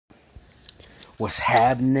What's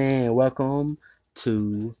happening? Welcome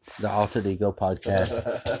to the Alter Ego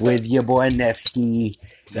podcast with your boy Nefskii.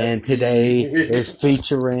 And today is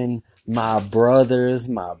featuring my brothers,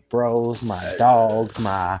 my bros, my dogs,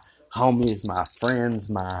 my homies, my friends,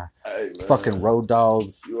 my fucking road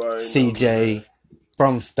dogs, CJ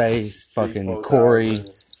from Space, fucking Corey,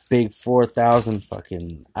 Big 4000,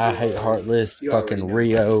 fucking I Hate Heartless, fucking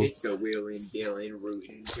Rio. It's the wheeling, dealing,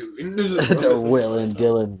 rooting, tooting. The wheeling,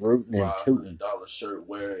 dealing, rooting, and tooting. $500 shirt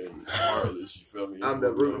wearing Heartless, you feel me? I'm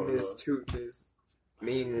the rootinest, tootinest,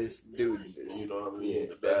 meanest, dudest. You know what I mean?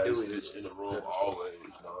 The baddest bitch in the room always, you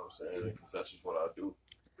know what I'm saying? Because that's just what I do.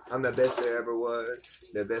 I'm the best there ever was,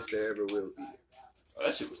 the best there ever will be. Oh,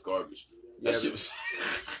 that shit was garbage. That shit was...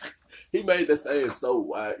 He made that saying so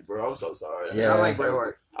whack, bro. I'm so sorry. Yeah, I like Bret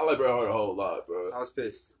Hart. I like Bret Hart a whole lot, bro. I was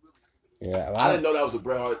pissed. Yeah, I didn't know that was a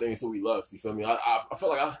Bret Hart thing until we left. You feel me? I feel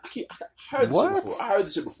like I heard this shit before. I heard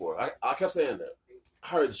this shit before. I kept saying that. I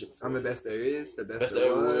heard this shit before. I'm the best there is, the best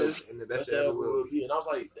there was, and the best there ever will be. And I was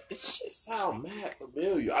like, this shit sound mad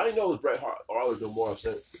familiar. I didn't know it was Bret Hart, or I would have been more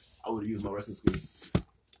upset. I would have used my wrestling skills.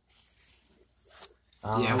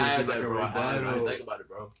 Yeah, I had that, bro. I didn't think about it,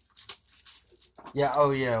 bro. Yeah,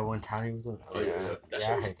 oh yeah, when Tiny was doing I hate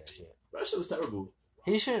that shit. That shit was terrible.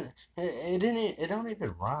 He shouldn't. It don't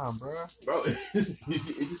even rhyme, bro. Bro, you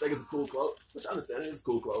just think it's a cool quote, which I understand it's a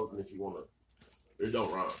cool quote, and if you wanna, it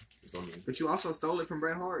don't rhyme. You know what I mean? But you also stole it from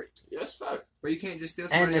Bret Hart. Yeah, that's fact. But you can't just steal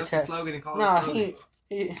somebody else's slogan and call it a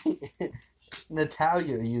slogan.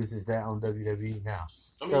 Natalia uses that on WWE now.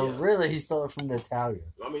 So really, he stole it from Natalia.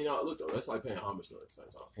 I mean, look though, that's like paying homage to her at the same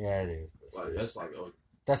time. Yeah, it is. Like that's like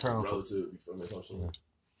that's her relative. You feel me? Yeah.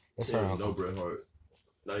 That's her no Bret Hart,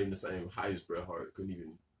 not even the same height as Bret Hart. Couldn't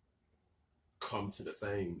even come to the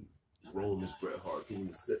same room as Bret Hart. Couldn't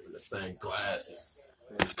even sit in the same glasses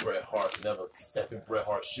as Bret Hart. Never step in Bret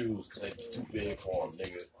Hart's shoes because they be too big for him,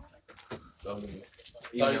 nigga.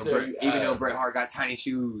 Even though Bret Hart got tiny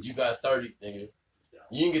shoes, you got 30, nigga.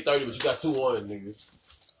 You didn't get 30, but you got 2-1, nigga.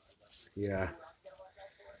 Yeah.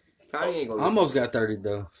 Tiny ain't gonna. Almost got 30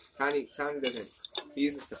 though. Tiny doesn't. He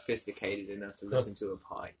isn't sophisticated enough to listen to a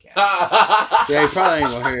podcast. Yeah, he probably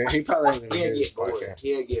ain't gonna hear it. He probably ain't gonna hear this podcast.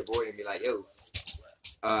 He'll get bored and be like, "Yo,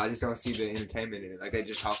 I just don't see the entertainment in it. Like they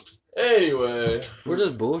just talking." Anyway, we're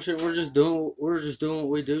just bullshit. We're just doing what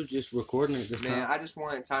we do. Just recording it. This time. I just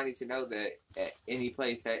want Tiny to know that at any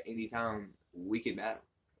place, at any time, we can battle.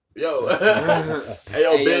 Yo,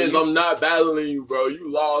 hey, Benz, I'm not battling you, bro.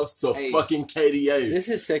 You lost to fucking KDA. This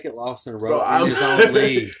is his second loss in a row in his own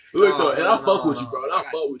league. Look, though, and I fuck with you, bro. And I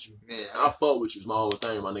fuck with you. Man, I fuck with you. It's my whole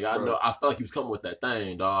thing, my nigga. I know. I felt like you was coming with that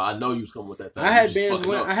thing, dog. I know you was coming with that thing. I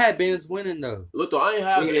had Benz winning though. Look, though, I ain't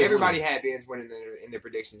have. Everybody had Benz winning in their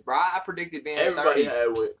predictions, bro. I predicted Benz 30. Everybody had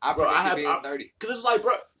win. I predicted Benz 30 because it's like,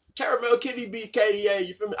 bro, Caramel Kitty beat KDA.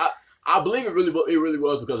 You feel me? I believe it really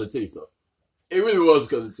was because of titties, though. It really was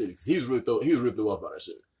because of titties. He was ripped up by that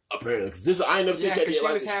shit. Apparently, because I ain't never seen KDA she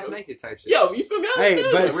like was this. half naked type shit. Yo, you feel me? I understand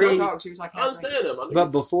but that. Real talk, she was like, I understand that, my nigga.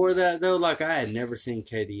 But before that though, like I had never seen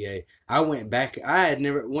KDA. I went back.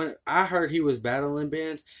 When I heard he was battling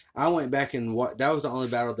Benz, I went back and that was the only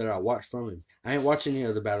battle that I watched from him. I ain't watching any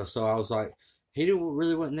other battles, so I was like, he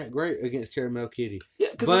wasn't that great against Caramel Kitty. Yeah,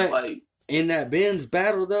 because it's like in that Benz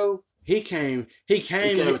battle though, he came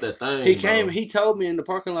with that thing. He told me in the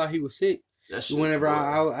parking lot he was sick. Whenever bro.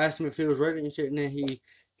 I asked him if he was ready and shit, and then he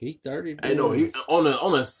 30. I know he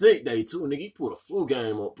on a sick day too, nigga. He put a flu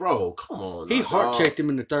game on, bro. Come on, he heart checked him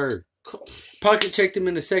in the third. Pocket checked him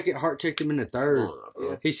in the second. Heart checked him in the third.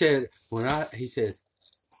 He said when I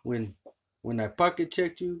pocket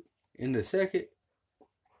checked you in the second,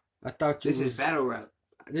 I thought you this is battle rap.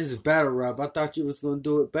 This is battle rap. I thought you was gonna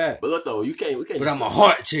do it back. But look though, we can't. But I'm a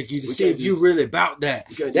heart check you to see if you really about that.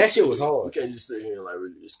 That shit was hard. We can't just sit here and like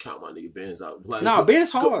really just count my nigga Benz out. Like,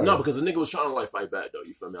 Benz hard. No, because the nigga was trying to like fight back though.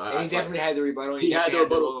 You feel me? He definitely had the rebuttal. He had the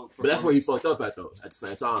rebuttal, but that's where he fucked up at though. At the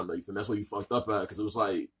same time though, you feel me? That's where you fucked up at because it was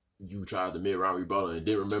like you tried the mid-round rebuttal and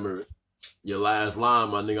didn't remember your last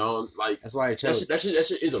line, my nigga. That's why I chose. That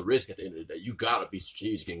shit is a risk at the end of the day. You gotta be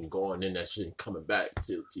strategic and going in that shit and coming back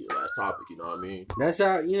to your last topic. You know what I mean? That's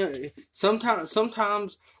how Sometimes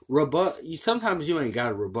Sometimes you ain't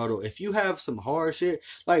got a rebuttal. If you have some hard shit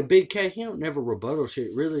like Big K, he don't never rebuttal shit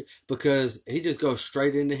really because he just goes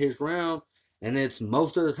straight into his round. And it's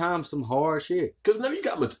most of the time some hard shit. Because whenever you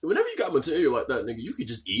got material like that, nigga, you could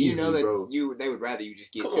just easily, bro. They would rather you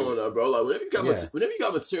just get Come on now, bro. Like whenever you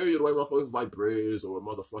got material the way motherfuckers like Briz or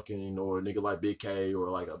motherfucking or a nigga like Big K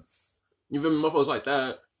or like you feel me, motherfuckers like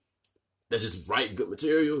that. that just write good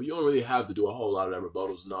material, you don't really have to do a whole lot of that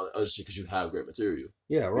rebuttals and all that other shit because you have great material.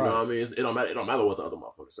 Yeah, right. You know what I mean? It don't matter. It don't matter what the other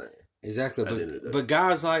motherfucker's saying. Exactly. But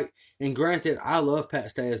guys like, and granted, I love Pat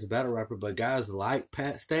Stay as a battle rapper, but guys like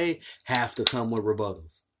Pat Stay have to come with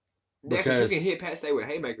rebuttals. Because you can hit Pat Stay with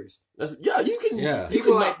haymakers. You can. Yeah.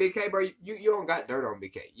 People like Big K, bro. You don't got dirt on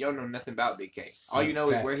Big K. You don't know nothing about Big K. All you know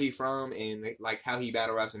is where he from and like how he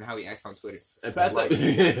battle raps and how he acts on Twitter. And Pat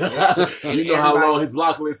Stay, you know how long his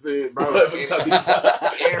block list is, bro.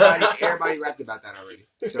 everybody rapped about that already.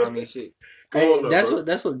 So I mean, shit. That's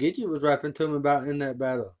what Gitchy was rapping to him about in that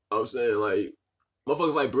battle. I'm saying, like,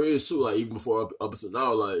 motherfuckers like Briz too, like, even before up until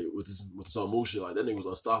now, like, with this move shit, like, that nigga was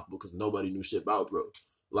unstoppable because nobody knew shit about, bro.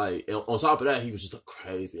 Like, and on top of that, he was just a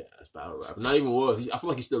crazy ass battle rapper. Not even was. I feel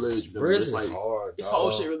like he still is. Briz is like, hard. His whole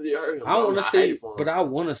shit really hurt him. I want to see, but I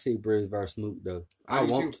want to see Briz versus Mook though. I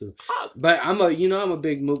want to, but I'm a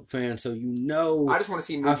big Mook fan, so I just want to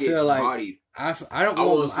see Mook get bodied. I don't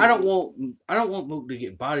want Mook to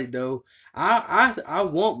get bodied though. I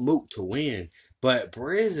want Mook to win. But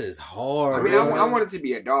Briz is hard. I mean, I want it to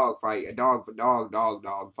be a dog fight, a dog for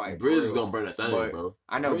dog fight. Briz is gonna burn that thing, bro.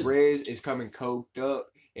 I know Briz is coming coked up,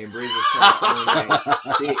 and Briz is coming on that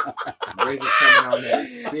shit. Briz is coming on that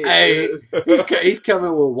shit. Hey, he's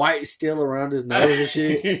coming with white still around his nose and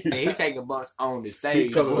shit. And he taking bumps on the stage. He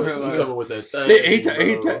coming with that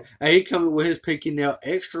thing. He coming with his pinky nail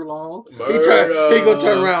extra long. He gonna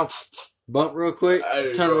turn around. Bump real quick,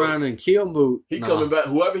 turn around and kill Mook. He coming back.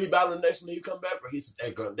 Whoever he battling next when he come back, bro,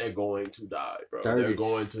 they're going to die, bro. 30. They're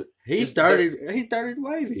going to. He's 30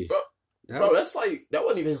 wavy, bro. That's like that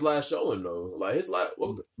wasn't even his last showing though. Like his last.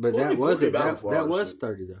 But that was it. That was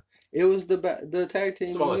 30 though. It was the tag team.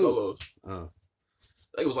 It's about like solos. Oh.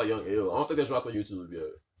 I think it was like Young Ill. I don't think that's dropped on YouTube yet,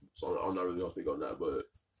 so I'm not really gonna speak on that. But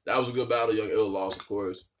that was a good battle. Young Ill lost, of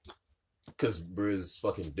course, because Briz is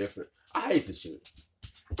fucking different. I hate this shit.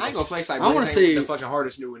 I ain't gonna flex like I want to see the fucking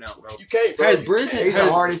hardest new one out, bro. You can't, bro. He's the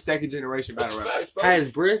hardest second generation battle rapper. Has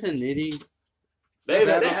Briz and Nitty? They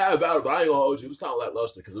had a battle, but I ain't gonna hold you. It was kind of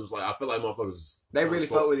lackluster because it was like I feel like motherfuckers. They really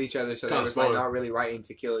fought with each other, so they was like not really writing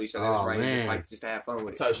to kill each other. They was writing just to have fun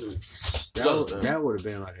with it. That would have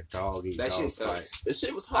been like a dog eat. That shit sucks. This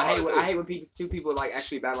shit was hard. I hate when two people like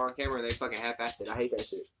actually battle on camera and they fucking half-ass it. I hate that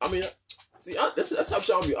shit. I mean. See, that's how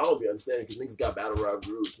shit I don't be understanding because niggas got battle rap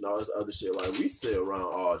groups and all this other shit. Like, we sit around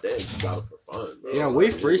all day and just battle for fun, bro. Yeah, we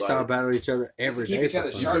freestyle battle each other every day. Just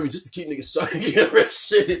to keep niggas sharp and get real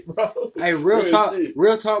shit, bro. Hey, real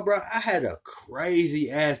talk, bro. I had a crazy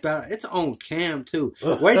ass battle. It's on cam, too.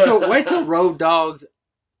 Wait till Road Dogs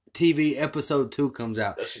TV episode 2 comes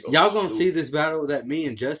out. Y'all gonna see this battle that me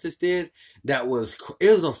and Justice did. It was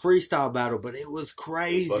a freestyle battle, but it was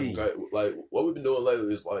crazy. Like, what we've been doing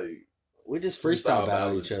lately is like, we just freestyle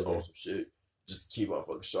battle each other. On some shit, just to keep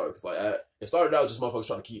motherfuckers sharp. Cause like it started out just motherfuckers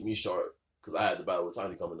trying to keep me sharp, cause I had the battle with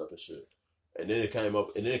Tiny coming up and shit. And then it came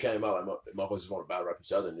out like motherfuckers just want to battle rap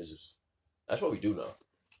each other, and that's what we do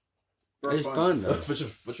now. It's fun though. for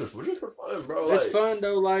fun, bro. It's fun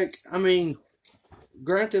though. Like, I mean,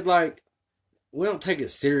 granted, like, we don't take it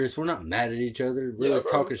serious. We're not mad at each other, really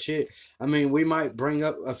talking shit. I mean, we might bring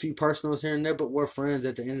up a few personals here and there, but we're friends.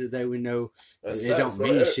 At the end of the day, we know it don't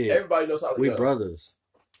mean shit. Everybody knows how we brothers.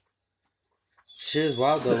 Shit is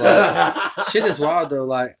wild though.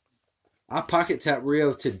 Like, I pocket tapped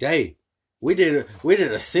Rio today. We did a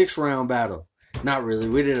 6-round battle. Not really.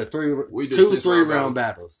 We did two 3-round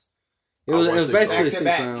battles. It was basically a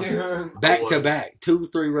 6-round back to back. 2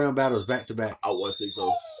 3-round battles back to back. I won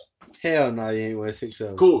 6-0. Hell no, you ain't win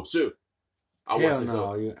 6-0. Cool, shoot. I won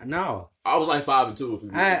 6-0. No. I was like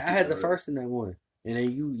 5-2. I had the first in that one, and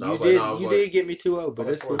then you did get me 2-0, but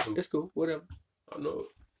it's cool. It's cool. Whatever. I know.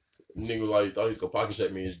 Nigga like thought he was gonna pocket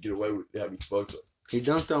check me and just get away with it. Have me fucked up. He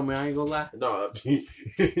dunked on me. I ain't gonna lie.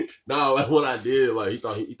 No, like what I did, like he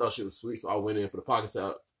thought shit was sweet, so I went in for the pocket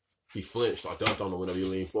tap. He flinched, so I dunked on him whenever he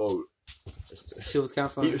leaned forward. Shit was kind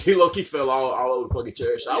of funny. He low-key fell all over the fucking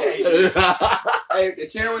chair. Hey, if the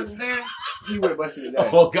chair wasn't there, he would have busted his ass.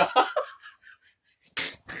 Oh god.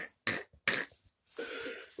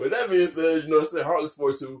 With that being said, you know what I'm saying, Heartless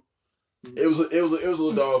 4-2. It was a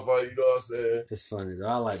little dog fight, you know what I'm saying? It's funny though.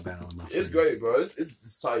 I like battling my It's great, bro.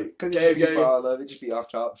 It's tight. Cause Cave Gang, I love it. Just be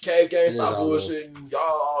off top. Cave Gang, stop bullshitting. Y'all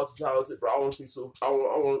all talented, bro. I want to see I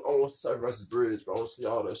want to see Surf versus Briz, bro. I want to see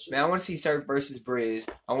all that shit. Man, I want to see Surf versus Briz.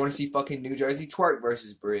 I want to see fucking New Jersey Twerk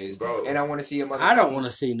versus Briz, bro. And I want to see I don't want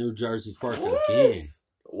to see New Jersey Twerk again.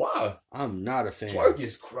 Why? I'm not a fan. Twerk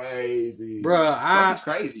is crazy, bro. Twerk is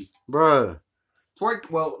crazy, bro.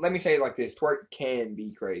 Twerk. Well, let me say it like this: Twerk can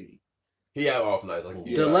be crazy. He had off nights.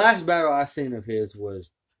 The last battle I seen of his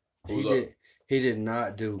was he He did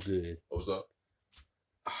not do good. What was up?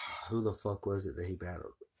 Who the fuck was it that he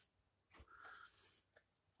battled?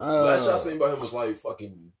 Last shot I seen about him was like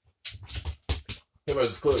fucking him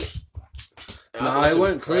versus Clips. No, it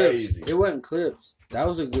wasn't Clips. It wasn't Clips. That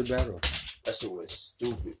was a good battle. That shit was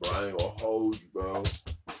stupid, bro. I ain't gonna hold you, bro.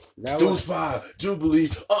 That Deuce was 5, Jubilee,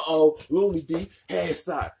 Looney D, head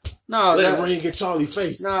side. no. Let That, it ring at Charlie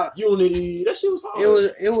face. no. Unity. That shit was hard.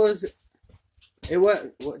 It was.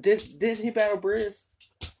 Did he battle Briz?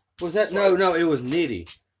 Was that no? It was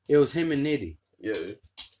Nitty. It was him and Nitty. Yeah.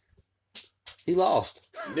 He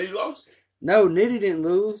lost. Nitty lost? No, Nitty didn't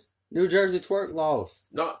lose. New Jersey Twerk lost.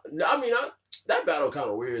 No, I mean, that battle kind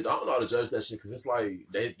of weird. I don't know how to judge that shit because it's like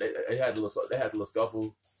they had the little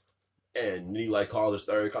scuffle, and Nitty like called his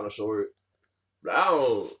third kind of short. But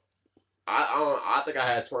I think I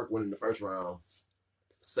had Twerk winning the first round.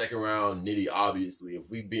 Second round, Nitty obviously.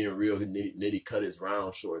 If we being real, Nitty cut his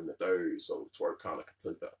round short in the third, so Twerk kind of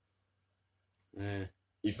took that. Yeah.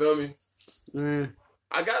 You feel me? Yeah.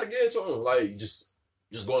 I gotta get it to him. Like just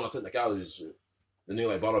going on technicalities and shit. The nigga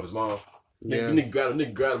like bought up his mom. Yeah.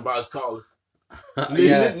 Nigga grabbed him by his collar.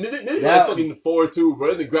 Yeah. Nigga like fucking 4-2,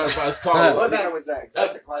 bro. Nigga grabbed him by his collar. What battle was that?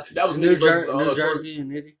 That's a classic. That was New versus, Jersey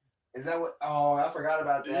and Nitty. Is that what? Oh, I forgot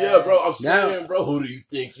about that. Yeah, bro. I'm saying, bro. Who do you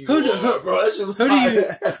think you are, bro? That shit was tight.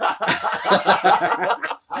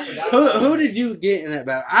 Who did you get in that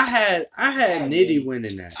battle? I had Nitty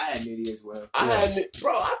winning that. I had Nitty as well.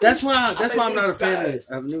 That's why I'm not a fan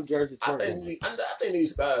of New Jersey Twerk. I think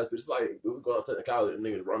Nitty's fast, but it's like we go out to the college and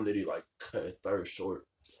niggas run Nitty like cut his third short.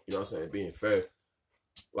 You know what I'm saying? Being fair.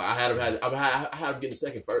 Like I had him getting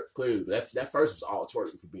second first clearly. That first was all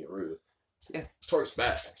Twerk for being real. Yeah. Twerk's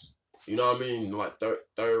fast. You know what I mean? Like third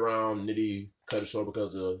round, Nitty cut it short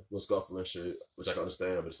because of the scuffle and shit, which I can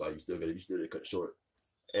understand, but it's like you still got to cut it short.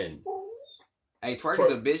 And hey, Twerk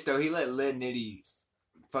is a bitch though. He let Nitty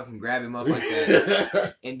fucking grab him up like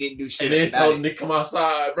that and didn't do shit. And then told him to come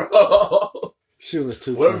outside, bro. Shit was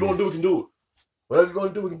too. Whatever you gonna do, we can do it. Whatever you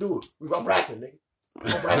gonna do, we can do it. I'm rapping, nigga.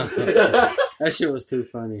 I'm rapping. That shit was too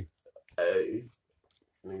funny. Hey,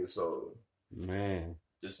 nigga. So man,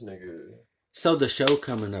 this nigga. So the show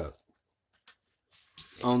coming up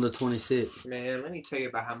on the 26th. Man, let me tell you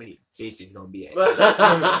about how many bitches gonna be at.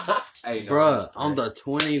 Hey, no, bruh, on the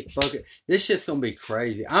 20 fucking. This shit's gonna be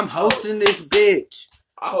crazy. I'm hosting this bitch.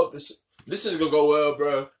 I hope this is gonna go well,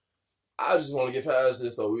 bro. I just want to get past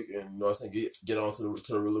this so we can, you know what I'm saying, get on to the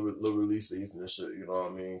little release season and shit. You know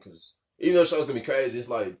what I mean? Because even though the show's gonna be crazy, it's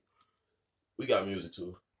like we got music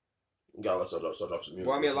too. We got to drop some music.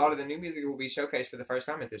 Well, I mean, a lot of the new music will be showcased for the first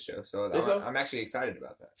time at this show, so I'm actually excited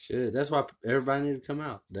about that. Shit, that's why everybody need to come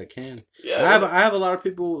out that can. Yeah, I have a lot of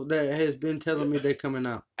people that has been telling me they're coming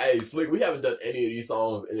out. Hey, Slick, we haven't done any of these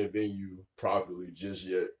songs in a venue properly just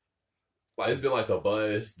yet. Like it's been like the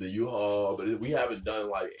Buzz, the U-Haul, but we haven't done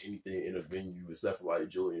like anything in a venue except for like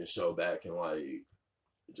Julian's show back in like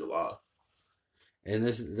July. And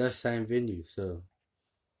that's the same venue, so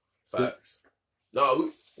facts.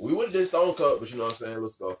 No, we would have did Stone Cup, but you know what I'm saying?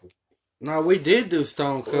 Let's go for. No, we did do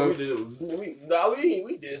Stone Cup. We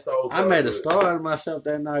did Stone Cup. I made a star out of myself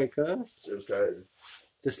that night, cuz. It was crazy.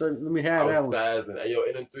 Just let me have that one. Spazzing. Hey, yo,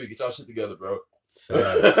 NM3, get y'all shit together, bro.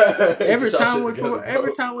 every time we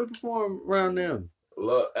perform around them.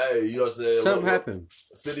 Love, hey, you know what I'm saying? Something happened.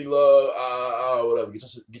 City love, whatever. Get your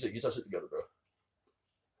shit together, bro.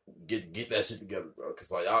 Get that shit together, bro.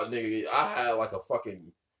 Cause like y'all nigga, I had like a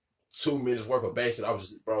fucking 2 minutes worth of bass and I was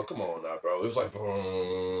just, bro, come on now, bro. It was like,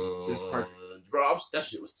 just perfect, bro. That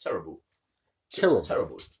shit was terrible.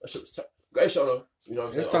 Terrible. That shit was terrible. Great show though. You know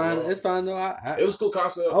what I'm saying? It's fine though. It was a cool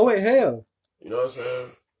concept. Oh wait, hell. You know what I'm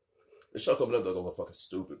saying? This show coming up though gonna look fucking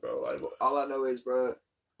stupid, bro. Like, all I know is, bro,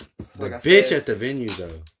 like the bitch said, at the venue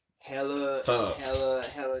though. Hella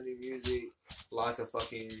new music. Lots of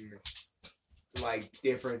fucking like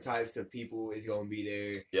different types of people is gonna be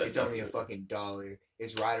there. Yeah, it's only a fucking $1.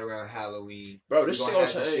 It's right around Halloween. Bro, this shit gonna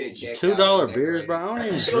change. $2 beers, bro. I don't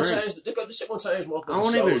even drink. This shit gonna change, motherfucker. I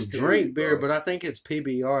don't even drink beer, but I think it's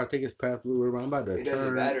PBR. I think it's Path Blue Ribbon. I'm about to. It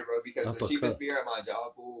doesn't matter, bro, because the cheapest beer at my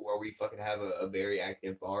job pool, where we fucking have a very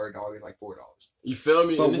active bar, dog, is like $4. You feel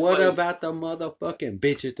me? But what about the motherfucking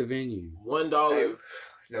bitch at the venue? $1. Hey,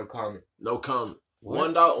 no comment. No comment.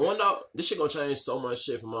 $1. This shit gonna change so much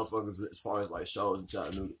shit for motherfuckers as far as like shows and shit.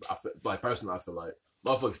 I feel, like personally, I feel like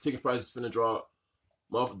motherfuckers ticket prices finna drop.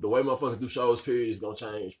 The way motherfuckers do shows, period, is gonna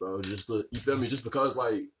change, bro. Just you feel me? Just because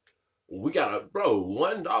like we got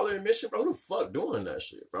 $1 admission, bro. Who the fuck doing that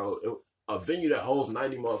shit, bro? A venue that holds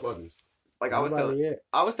 90 motherfuckers. Like I was Nobody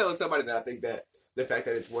telling somebody that I think that the fact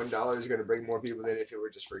that it's $1 is gonna bring more people than if it were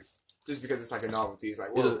just free. Just because it's like a novelty. It's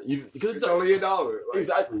like, well, because it's only $1. Like,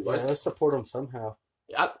 exactly. Yeah, let's support them somehow.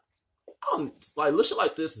 I'm like, shit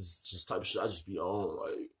like this is just type of shit I just be on.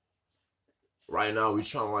 Like, right now we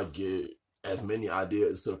trying to like get as many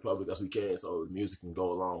ideas to the public as we can, so music can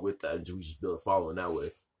go along with that, and we just build a following that way.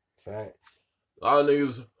 Facts. A lot of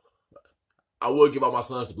niggas, I would give out my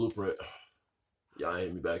sons the blueprint. Y'all ain't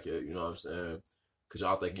hit me back yet, you know what I'm saying? Cause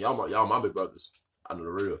y'all think y'all my big brothers. I know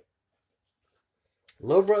the real.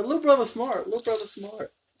 Little brother smart. Little brother smart.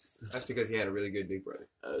 That's because he had a really good big brother.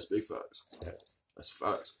 That's big facts. Yeah. That's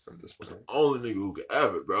facts. From this That's point. the only nigga who can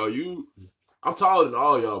ever, bro. I'm taller than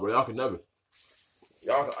all y'all, bro. Y'all can never.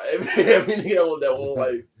 Y'all, every nigga that won't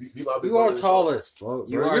like be my big You are brother. tall as fuck.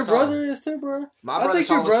 You bro. are Your tall. brother is too, bro. My I think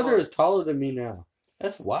your brother's brother is taller than me now.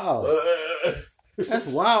 That's wild. That's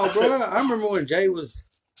wild, bro. I remember when Jay was.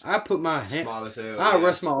 I put my hand. Small as hell. I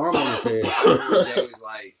rest my arm on his head. I remember Jay was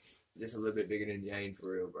like just a little bit bigger than Jane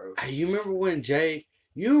for real, bro. Hey, you remember when Jay?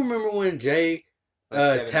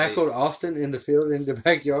 Like 7, tackled 8. Austin in the field in the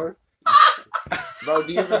backyard? Bro,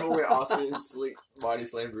 do you remember when Austin slick body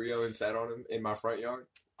slammed Rio and sat on him in my front yard?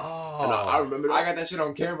 Oh, And I remember that. I got that shit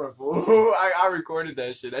on camera, fool. I recorded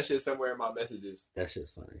that shit. That shit's somewhere in my messages. that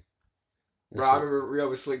shit's funny. Bro, I remember Rio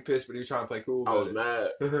was slick pissed, but he was trying to play cool. I was mad.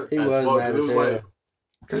 He As was fuck, mad it as was hell. like,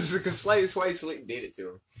 Because Sway Slick did it to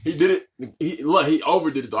him. he did it. He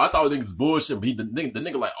overdid it though. I thought the niggas bullshit, but the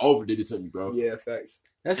nigga like overdid it to me, bro. Yeah, facts.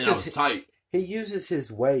 That's And I was because tight. he uses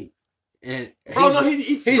his weight, and Bro, no,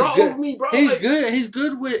 he drove good. over me, bro. He's like, good. He's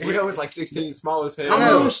good with. Rio was like 16, small as hell. I I'm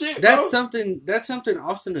know. little shit, That's bro. something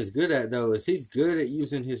Austin is good at though. Is he's good at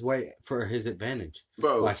using his weight for his advantage.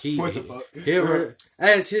 Bro, Like What the fuck?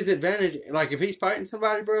 as his advantage. Like if he's fighting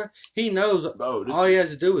somebody, bro, he knows bro, all he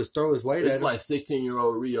has to do is throw his weight at This is him. like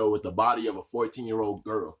 16-year-old Rio with the body of a 14-year-old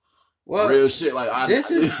girl. Well, Real shit. Like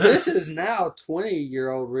this is now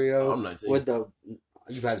 20-year-old Rio I'm 19. with the.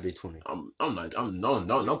 You about to be 20. I'm 19.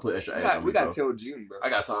 Don't put extra ass on me, We got bro. till June, bro. I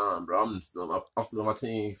got time, bro. I'm still in my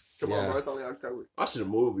teens. Come on, Yeah. bro. It's only October. I should have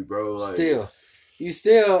movie, bro. Like, You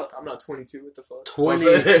still I'm not 22. What the fuck? 20. You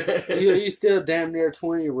know what I'm saying? you still damn near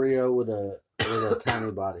 20 Rio with a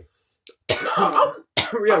tiny body.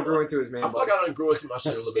 Rio grew into his man I feel body. like I done grew into my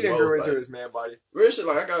shit a little He bit didn't more. grow into Like, his man body. real shit,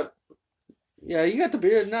 like I got. Yeah, you got the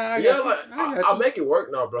beard. Nah, I Yeah, got like I got I you. make it work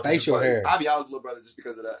now, bro. Facial Like, hair. I'll be y'all's little brother just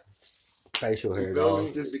because of that. Facial hair, You feel dog.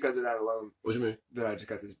 me? Just because of that alone. What you mean? Then I just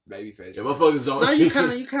got this baby face. Yeah, motherfuckers don't. No, you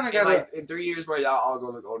kind of In got like in 3 years, bro, y'all all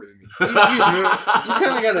gonna look older than me. you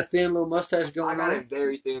kind of got a thin little mustache I going got on. it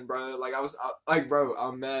very thin, bro. Like bro,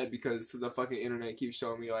 I'm mad because the fucking internet keeps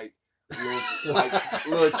showing me like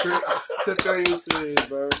little tricks to throw your shit,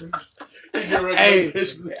 bro.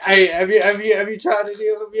 Hey, have you tried to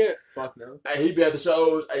deal with yet? Fuck no. Hey, he be at the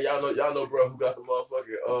shows. Hey, y'all know, bro, who got the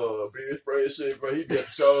motherfucking beard spray and shit, bro. He be at the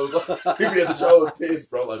shows. He be at the shows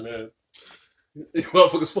pissed, bro. Like, man, these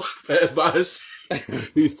motherfuckers fuck fast by his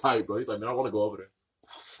shit. He's tight, bro. He's like, man, I want to go over there.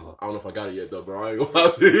 I don't know if I got it yet, though, bro. I ain't gonna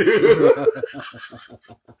lie to you.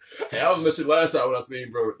 Hey, I was missing last time when I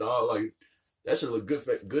seen bro, dog. Like, that shit look good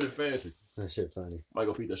and fancy. That shit funny. Might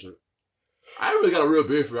go peep that shit. I ain't really got a real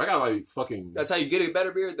beard for it. I got like fucking. That's how you get a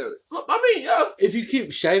better beard, though. Look, I mean, yeah. If you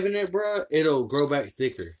keep shaving it, bro, it'll grow back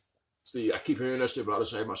thicker. See, I keep hearing that shit, but I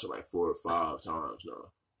just shave my shit like 4 or 5 times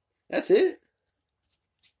now. That's it.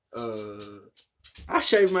 Uh, I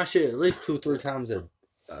shave my shit at least 2-3 times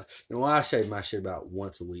I shave my shit about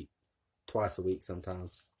once a week, twice a week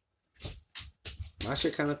sometimes. My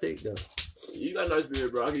shit kind of thick though. You got a nice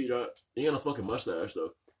beard, bro. I'll give you that. You got a fucking mustache,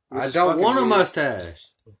 though. I is don't fucking want a weird. mustache.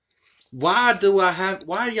 Why do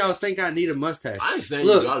y'all think I need a mustache? I ain't saying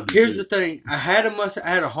you gotta Look, do here's shit. the thing. I had a mustache. I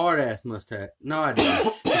had a hard ass mustache. No, I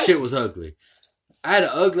didn't. The shit was ugly. I had an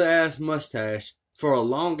ugly ass mustache for a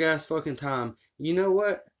long ass fucking time. You know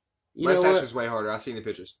what? mustache was way harder. I've seen the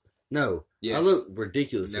pictures. No. Yes. I look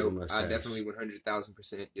ridiculous with a Nope. mustache. I definitely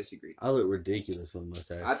 100,000% disagree. I look ridiculous with a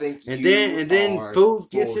mustache. I think And you then are food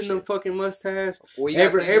gets in the bullshit. fucking mustache. Well, you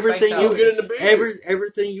gotta clean your face everything out. You get in the beard.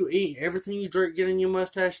 Everything you eat, everything you drink, get in your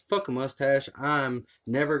mustache. Fuck a mustache. I'm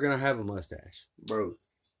never gonna have a mustache. Bro,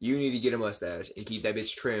 you need to get a mustache and keep that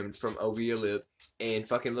bitch trimmed from over your lip and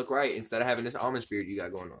fucking look right instead of having this almond beard you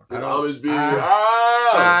got going on. I always be.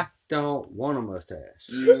 I don't want a mustache.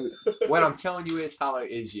 What I'm telling you is, Tyler,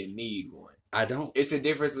 is you need one. I don't. It's a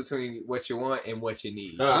difference between what you want and what you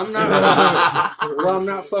need. I'm not. Well, I'm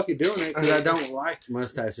not fucking doing it because I don't like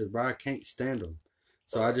mustaches, bro. I can't stand them.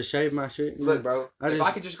 So I just shave my shit. Look, bro, if just-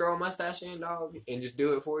 I could just grow a mustache in, dog, and just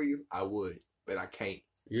do it for you, I would. But I can't.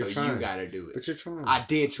 You're so trying. you gotta do it. But you're trying. I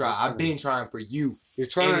did try. You're trying. I've been trying for you. You're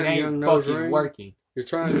trying, and it ain't young nose fucking ring. working. You're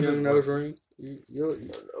trying, young nose ring.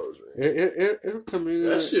 It'll come in.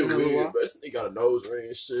 That shit in a little weird, while. bro. This nigga got a nose ring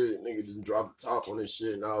and shit. Nigga just dropped the top on this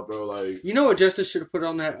shit now, bro. Like, You know what Justice should have put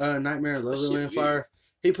on that Nightmare of Leatherland shit, flyer?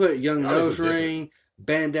 He put Young Y'all Nose look different. Ring,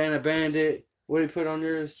 Bandana Bandit. What did he put on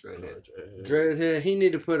yours? Dreadhead. Dreadhead. He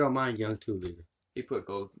need to put on mine Young 2 Liter. He put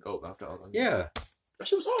gold after all. Yeah. That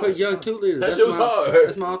shit was hard. Put Young 2 Liter. That shit was hard.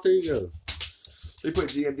 That's my alter ego. He put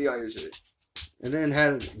GMD on your shit. And then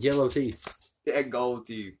had yellow teeth. It had gold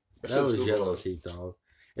teeth. That was yellow teeth, dog.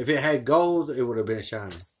 If it had gold, it would have been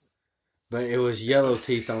shiny. But it was yellow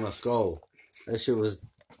teeth on a skull. That shit was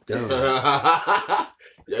dumb.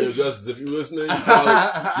 Yeah, Justice, if you listening,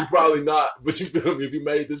 you probably not. But you feel me? If you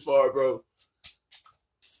made it this far, bro,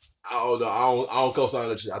 I don't know. I don't co-sign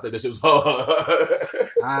that shit. I think that shit was hard.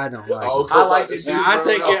 I don't like it. I like this shit. I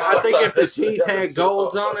think if the That shit teeth had was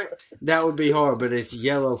golds hard. on it, that would be hard. But it's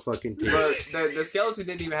yellow fucking teeth. But the skeleton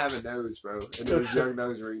didn't even have a nose, bro. And it was Young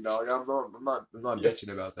Nose Ring, dog. I'm not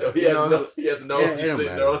bitching about that. He had the nose. Yeah, it just don't sitting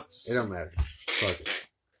matter. on. It don't matter. Fuck it.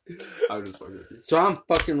 I'm just fucking with you. So I'm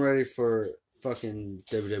fucking ready for fucking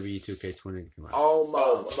WWE 2K20 to come out. Oh my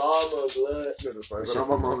mama, blood. But I'm on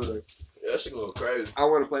my mama, though. Yeah, that shit go crazy. I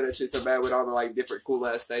want to play that shit so bad with all the like different cool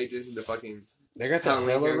ass stages and the fucking. They got that Halloween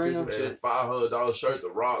Halo ring characters on and shit. $500 shirt, The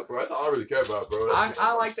Rock, bro. That's all I really care about, bro.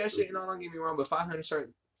 I like that shit. Don't get me wrong, but $500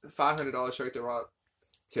 shirt The Rock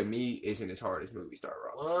to me isn't as hard as Movie Star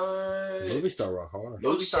Rock. What? Movie Star Rock hard.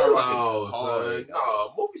 No, Movie Star Rock is son. hard.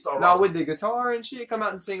 No, Movie Star Rock. Now with the guitar and shit, come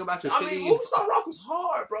out and sing about your I city. mean, Movie Star Rock was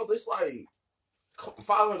hard, bro. But it's like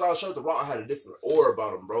 $500 shirt. The Rock had a different aura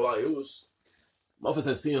about him, bro. Like it was. Motherfuckers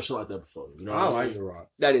had seen him shit like that before. You know, I what I like mean? The Rock.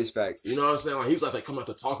 That is facts. You know what I'm saying? Like he was like coming out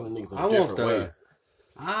to talking to niggas in I a want different way.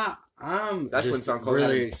 I'm That's when just Stone Cold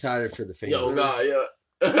really had- excited for the Fiend. Yo, God, yeah.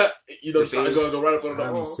 You know, The shot Fiend. go right up on the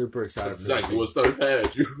I'm wall. super excited. That's for the exactly Fiend. what Stone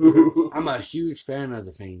had you. I'm a huge fan of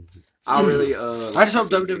the Fiend. I really I just hope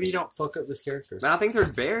WWE don't fuck up this character. Man, I think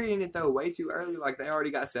they're burying it though way too early. Like they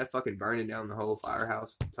already got Seth fucking burning down the whole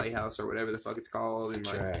firehouse, playhouse, or whatever the fuck it's called, and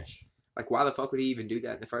Trash. like why the fuck would he even do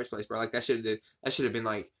that in the first place, bro? Like that should have been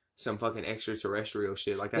like some fucking extraterrestrial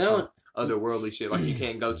shit. Like that's No. some otherworldly shit. Like you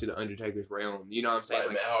can't go to the Undertaker's realm. You know what I'm saying? Like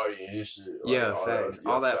Like, Matt Hardy and his shit. Like, yeah, all facts. that,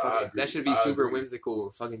 All that I fucking agree. that should be I super agree.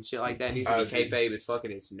 whimsical. Fucking shit like that needs I to be agree. kayfabe as fucking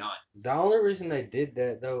it's not. The only reason they did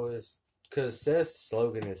that though is because Seth's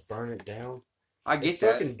slogan is "Burn it down." I get It's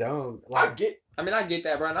that. fucking dumb. I Like, get. I mean, I get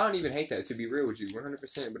that, bro. And I don't even hate that, to be real with you,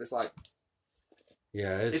 100%. But it's like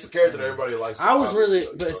yeah, It's a character that everybody likes. I was really,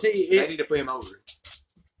 obviously, but so. see, they it, need to put him over.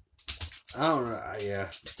 I don't know. Yeah,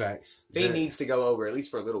 facts. He That- needs to go over at least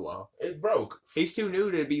for a little while. It broke. He's too new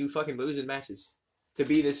to be fucking losing matches. To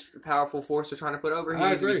be this powerful force they're trying to put over, he I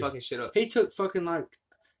needs to agree. be fucking shit up. He took fucking like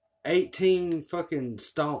 18 fucking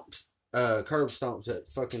stomps, curb stomps at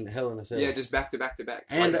fucking Hell in a Cell. Yeah, just back to back to back.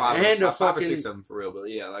 And- like and a five or fucking- 6 of them for real, but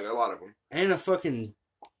yeah, like a lot of them. And a fucking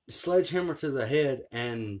sledgehammer to the head,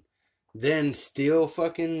 and then still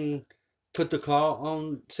fucking put the claw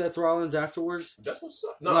on Seth Rollins afterwards. That's what's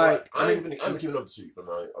up. No, Like, I ain't keeping up to you from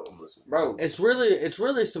I'm listening. Bro, It's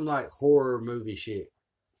really some like horror movie shit.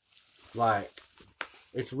 Like,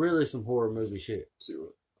 it's really some horror movie shit.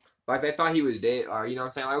 like they thought he was dead, or you know what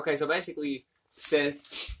I'm saying? Like, okay, so basically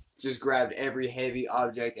Seth just grabbed every heavy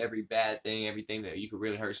object, every bad thing, everything that you could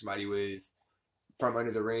really hurt somebody with from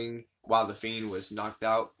under the ring while the Fiend was knocked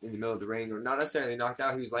out in the middle of the ring, or not necessarily knocked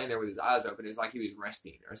out, he was laying there with his eyes open. It was like he was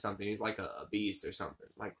resting or something. He was like a beast or something,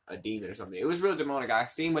 like a demon or something. It was really demonic. I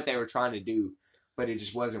seen what they were trying to do, but it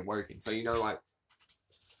just wasn't working. So, you know, like,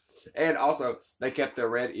 and also they kept the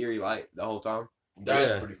red eerie light the whole time.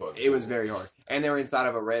 That's Yeah. pretty fucking. It was very hard. And they were inside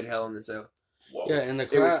of a red Hell in the Cell. Whoa. Yeah, and the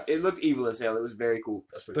It was. crowd. It looked evil as hell. It was very cool.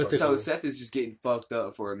 That's pretty But fucking the- So cool. Seth is just getting fucked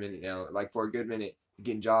up for a minute now, like for a good minute,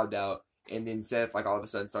 getting jobbed out, and then Seth, like all of a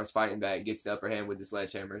sudden, starts fighting back, gets the upper hand with the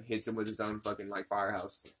sledgehammer, hits him with his own fucking like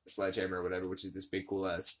firehouse sledgehammer or whatever, which is this big cool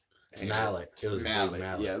ass hammer. Mallet. It was a big Mallet.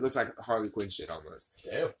 mallet. Yeah, it looks like Harley Quinn shit almost.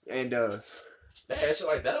 Damn. And They had shit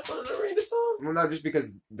like that up under the ring this time? well, no, just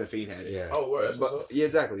because the Fiend had it. Yeah. Oh, word. That's what's But up. yeah,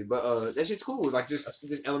 exactly. But that shit's cool. Like just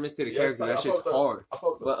elements to the Yeah, character. it's tight. That I shit's fucked up. hard. I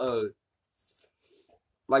fucked But up.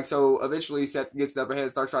 like so eventually Seth gets the upper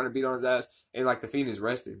hand, starts trying to beat on his ass, and like the Fiend is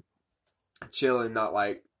resting, chilling, not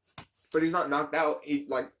like, but he's not knocked out. He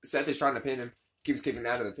like Seth is trying to pin him, keeps kicking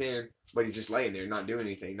out of the pin, but he's just laying there, not doing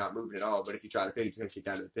anything, not moving at all. But if you try to pin, he's gonna kick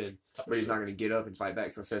out of the pin, but he's not gonna get up and fight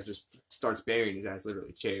back. So Seth just starts burying his ass,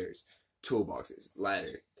 literally chairs, toolboxes,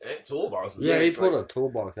 ladder, And toolboxes. Yeah, Yeah, he it's pulled like- a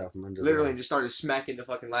toolbox out from under. literally, the and just started smacking the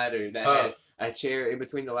fucking ladder that had a chair in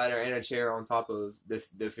between the ladder and a chair on top of the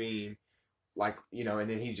Fiend. like, you know, and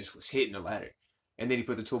then he just was hitting the ladder. And then he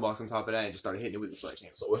put the toolbox on top of that and just started hitting it with the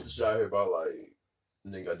sledgehammer. So what's the shit out here about, like,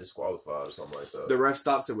 nigga got disqualified or something like that? The ref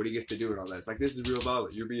stops it when he gets to do it all that. It's like, this is real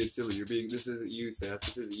violent. You're being silly. This isn't you, Seth.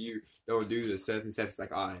 This isn't you. Don't do this, Seth. And Seth's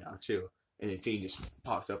like, all right, I'll chill. And then Fiend just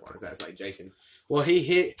pops up on his ass like Jason. Well,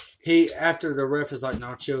 after the ref is like,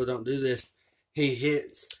 no, chill, don't do this, he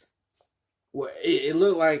hits, well, it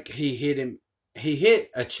looked like he hit him, he hit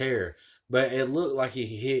a chair, but it looked like he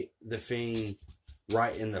hit the Fiend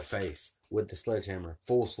right in the face with the sledgehammer,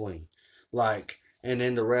 full swing. Like, and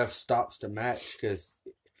then the ref stops the match because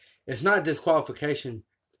it's not disqualification,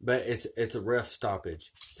 but it's a ref stoppage.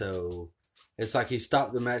 So it's like he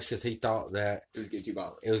stopped the match because he thought that it was getting too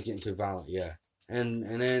violent. It was getting too violent, yeah. And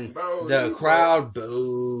then the crowd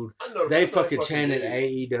booed. They fucking chanted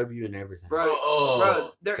AEW and everything.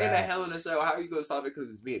 Bro, they're in a Hell in a Cell. How are you going to stop it because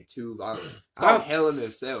it's being too violent? It's called Hell in a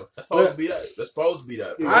Cell. That's supposed to be that. That's supposed to be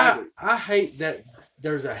that. Exactly. I hate that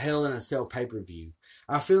there's a Hell in a Cell pay-per-view.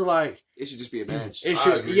 I feel like it should just be a match. It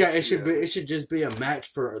should, It should just be a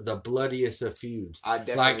match for the bloodiest of feuds. I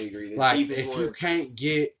definitely agree. Like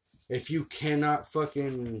if you cannot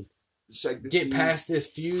fucking get past this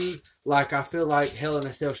feud, like I feel like Hell in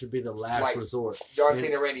a Cell should be the last resort. John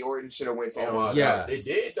Cena and Randy Orton should have went to Hell in a Cell. Yeah, they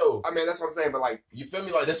did though. I mean, that's what I'm saying. But like, you feel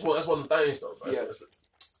me? Like that's one of the things though. Right? Yeah.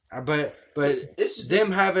 But it's just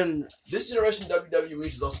them having this generation WWE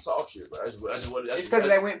is on some soft shit, bro. It's because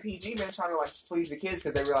they went PG, man, trying to like please the kids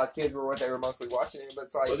because they realized kids were what they were mostly watching. But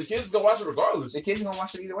it's like, the kids gonna watch it regardless. The kids are gonna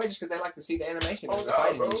watch it either way, just because they like to see the animation and the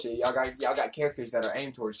fighting and shit. Y'all got characters that are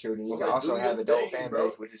aimed towards children. You can also have adult fan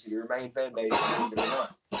base, which is your main fan base.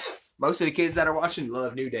 Most of the kids that are watching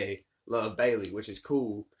love New Day, love Bailey, which is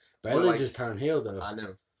cool. Bailey just turned heel though. I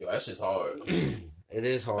know. Yo, that shit's hard. It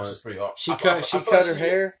is hard. That's just pretty hard. She cut her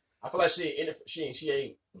hair. I feel like she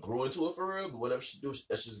ain't grew into it for real, but whatever she do,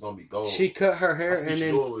 that's just gonna be gold. She cut her hair, and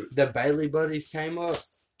then the Bailey buddies came up,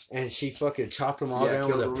 and she fucking chopped them all down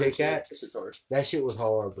with a pickaxe. That shit was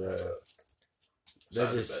hard, bro.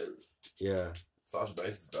 That just, yeah. Sasha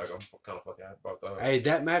Banks is back. I'm kind of fucking happy about that. Hey,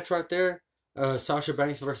 that match right there, Sasha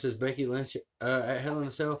Banks versus Becky Lynch at Hell in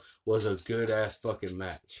a Cell was a good ass fucking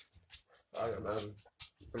match. I can imagine.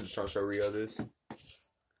 I'm just trying to show Rio this.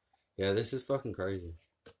 Yeah, this is fucking crazy.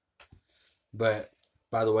 But,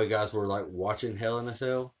 by the way, guys, we're like watching Hell in a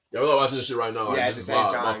Cell. Yeah, we're watching this shit right now. Yeah, at the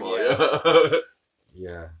same time.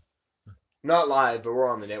 Yeah. Not live, but we're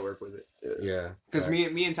on the network with it. Yeah. Because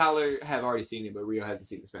me and Tyler have already seen it, but Rio hasn't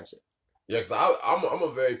seen this match yet. Yeah, because I'm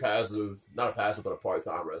a very passive, not a passive, but a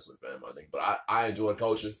part-time wrestling fan, I think. But I enjoy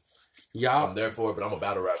culture. Yeah. I'm there for it, but I'm a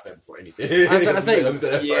battle rap fan before anything. I think I think it'll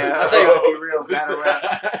be real battle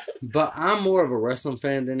rap. But I'm more of a wrestling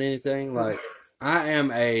fan than anything. Like, I am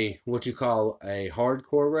what you call a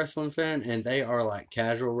hardcore wrestling fan, and they are like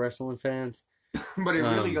casual wrestling fans. But it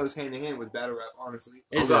really goes hand in hand with battle rap, honestly.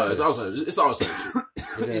 It does. It's all the same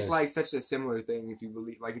shit. It's like such a similar thing if you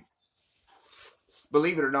believe,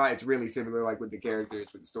 believe it or not, it's really similar, like with the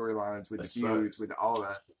characters, with the storylines, with the feuds, with all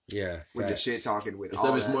that. Yeah, with the shit talking, with except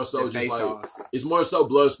all it's that. More so just like it's more so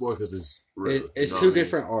blood sport because it's real. It's two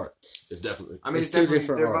different arts. It's definitely. I mean, it's two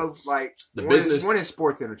different they're arts. both like the business. One is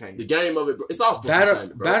sports entertainment. The game of it, it's all sports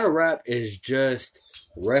entertainment, bro. Battle rap is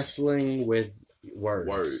just wrestling with words.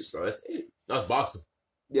 Words, bro. That's it. That's boxing.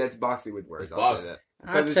 Yeah, it's boxing with words. It's I'll boxing. say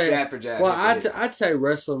that. I'd it's say jab for jab. Well, I'd say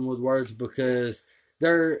wrestling with words because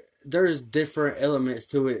there's different elements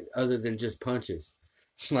to it other than just punches.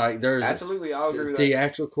 Like there's absolutely, I'll agree with that.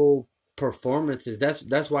 Theatrical performances.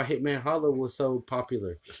 That's why Hitman Holla was so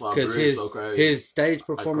popular. Because his stage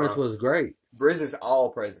performance was great. Briz is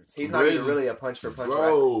all presence. He's not even really a punch for punch.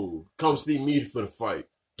 Bro, come see me for the fight.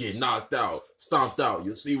 Get knocked out, stomped out.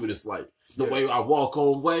 You'll see what it's like. The way I walk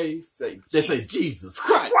on waves, they say Jesus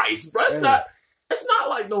Christ, bro. It's not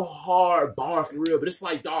like no hard bar for real, but it's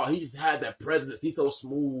like, dog, he just had that presence. He's so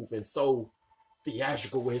smooth and so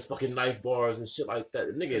theatrical with his fucking knife bars and shit like that.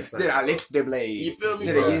 The nigga is Did I lift the blade? You feel me,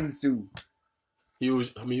 Did bro? I'm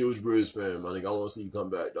a huge Briz fan, man. I want to see you come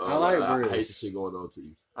back, dog. I like Briz. I hate the shit going on to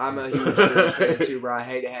you. I'm a huge Briz fan too, bro. I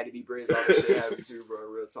hate it had to be Briz. All this shit happened too, bro.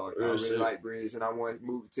 Real talk. I really like Briz, and I want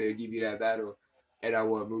Mook to give you that battle. And I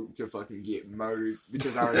want Mook to fucking get murdered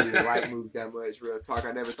because I don't even like Mook that much. Real talk.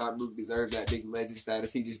 I never thought Mook deserved that big legend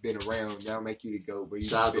status. He just been around. Now make you the GOAT, but you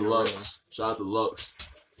Shout out been to around. Lux. Shout out to Lux.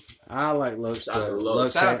 I like Lux. Shout out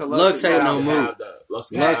to Lux. Lux ain't no Mook.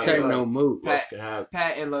 Lux ain't no Mook. Pat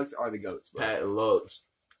and Lux are the GOATs, bro. Pat and Lux.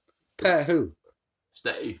 Pat who?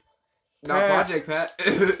 Stay. No, Project Pat.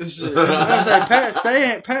 Shit. I was like,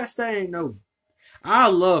 Pat Stay ain't no.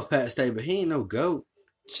 I love Pat Stay, but he ain't no GOAT.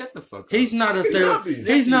 Shut the fuck up. He's not up there. Yes,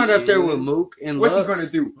 He's not he up there with is. Mook and What's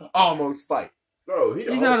Lux. he gonna do? Almost fight. Bro,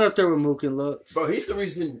 He's not up there with Mook and Lux. Bro, he's the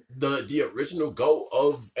reason the original GOAT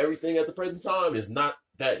of everything at the present time is not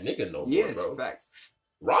that nigga no more, Yes, bro. facts.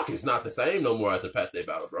 Rock is not the same no more after past day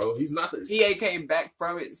battle, bro. He's not the. He ain't came back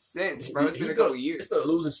from it since, bro. It's been a couple years. It's been a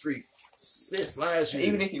losing streak since last year.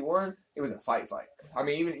 Even if he won, it was a fight. I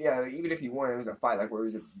mean, even if he won, it was a fight like where it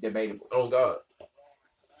was debatable. Oh God.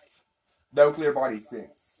 No clear body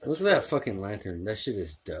since. Look at that fucking lantern. That shit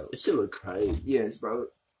is dope. This shit look crazy. Yes, bro.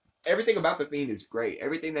 Everything about the Fiend is great.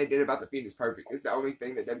 Everything they did about the Fiend is perfect. It's the only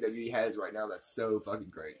thing that WWE has right now that's so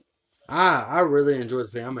fucking great. I really enjoy the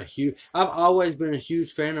Fiend. I've always been a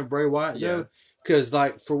huge fan of Bray Wyatt though, because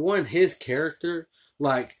like for one, his character,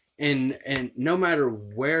 like, and no matter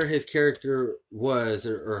where his character was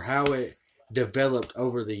or how it developed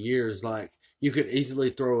over the years, like you could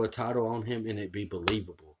easily throw a title on him and it'd be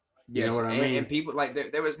believable. You know what I mean? And people like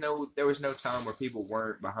there was no time where people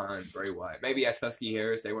weren't behind Bray Wyatt. Maybe at Tuskegee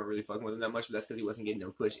Harris they weren't really fucking with him that much, but that's because he wasn't getting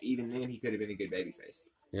no push. Even then, he could have been a good babyface.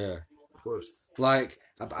 Yeah, Of course. like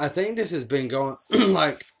I think this has been going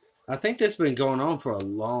I think this has been going on for a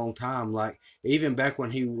long time. Like even back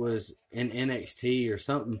when he was in NXT or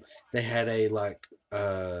something, they had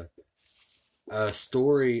a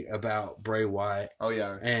story about Bray Wyatt. Oh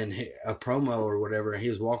yeah, and a promo or whatever. And he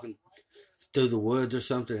was walking through the woods or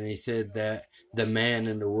something, and he said that the man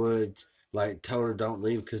in the woods like told her don't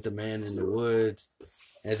leave because the man in the woods.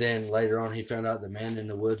 And then later on, he found out the man in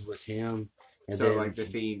the woods was him. And so then, like the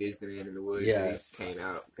Fiend is the man in the woods. Yeah. And he came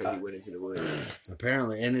out because he went into the woods.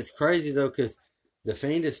 apparently, and it's crazy though because the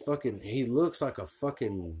Fiend is fucking. He looks like a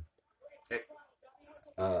fucking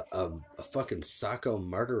a fucking psycho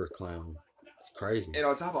murderer clown. It's crazy. And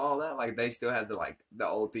on top of all that, like they still had the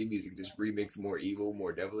old theme music just remixed more evil,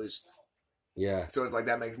 more devilish. Yeah. So it's like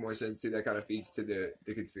that makes more sense too. That kind of feeds to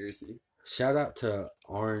the conspiracy. Shout out to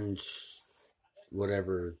Orange,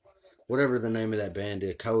 whatever the name of that band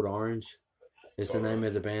is. Code Orange is the name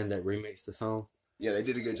of the band that remixed the song. Yeah, they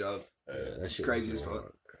did a good job. That shit Crazy was as hard.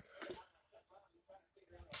 fuck.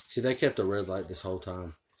 See, they kept the red light this whole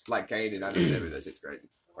time. Like Kane in 97, that shit's crazy.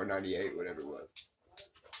 Or 98, whatever it was.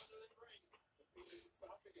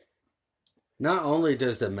 Not only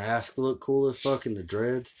does the mask look cool as fuck and the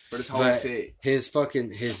dreads, But his whole but fit.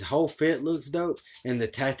 his whole fit looks dope, and the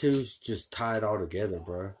tattoos just tie it all together,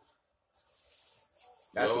 bro.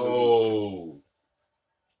 Absolutely. Oh.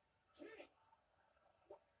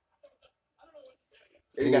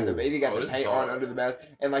 And he got the This paint is on hard. under the mask.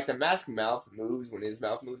 And like the mask mouth moves when his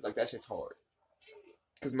mouth moves, like that shit's hard.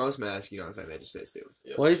 Because most masks, you know what I'm saying, they just sit still.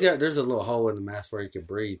 Yeah, Well, there's a little hole in the mask where he can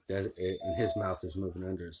breathe, and his mouth is moving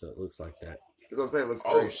under it, so it looks like that. That's what I'm saying, it looks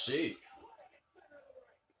Oh great. shit.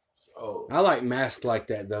 Oh. I like masks like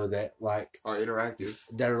that though, that Are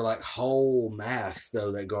interactive. are like whole masks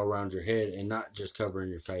though that go around your head and not just covering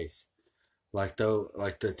your face. Like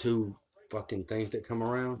the two fucking things that come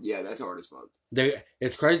around. Yeah, that's hard as fuck.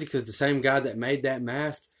 It's crazy because the same guy that made that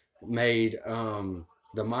mask made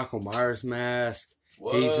the Michael Myers mask.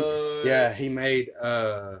 What? He made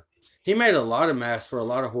a lot of masks for a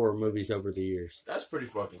lot of horror movies over the years. That's pretty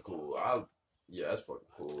fucking cool. Yeah, that's fucking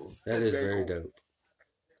cool. That That's is very very cool. dope.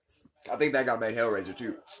 I think that guy made Hellraiser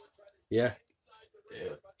too. Yeah.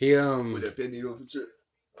 Yeah, He With the pin needles and shit.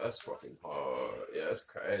 that's fucking hard. Yeah, that's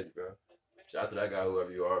crazy, bro. Shout out to that guy,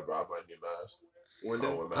 whoever you are, bro. I might need a mask. One I day.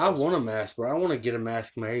 don't want a I mask. want a mask, bro. I want to get a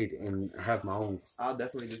mask made and have my own I'll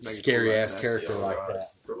definitely just make scary a cool ass mask. character Yeah, like alright.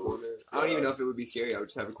 that. I don't even know if it would be scary. I would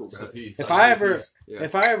just have a cool It's a mask. piece. If I ever Yeah.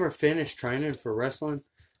 if I ever finish training for wrestling,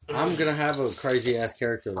 I'm gonna have a crazy ass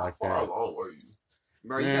character like How far that. along were you?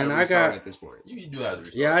 Bro, you Man, gotta I restart got- at this point. You do have to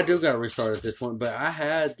restart. Yeah, I do got to restart at this point, but I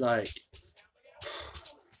had like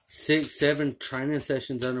 6-7 training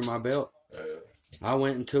sessions under my belt. Yeah. I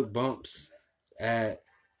went and took bumps with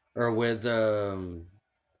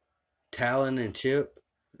Talon and Chip,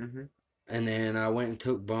 Mm-hmm. and then I went and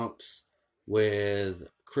took bumps with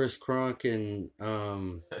Chris Crunk and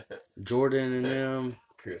Jordan and them,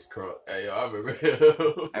 Chris Crunk. Hey, yo, I remember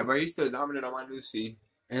him. Hey, bro, you still dominant on my Nefskii.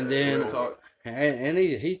 and Yeah, then Real talk. and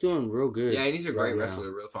he's doing real good. Yeah, and he's a great right now.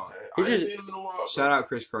 wrestler. Real talk. He I ain't just- seen him in a while. Shout out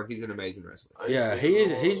Chris Crunk. He's an amazing wrestler. I ain't Yeah, seen him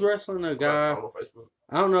in a while. he's wrestling a guy. On Facebook.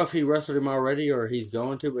 I don't know if he wrestled him already or he's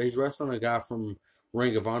going to, but he's wrestling a guy from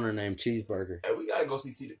Ring of Honor named Cheeseburger. Hey, we gotta go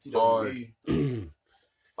see Hard. TWE.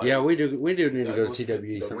 Yeah, we do need to Gotta go go to see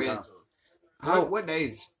TWE TWE. sometime. What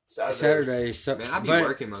days? Saturday, so, Man, I be but,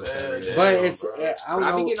 working most Saturdays. but Yeah, it's bro. I I be don't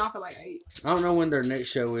know getting off at like 8. I don't know when their next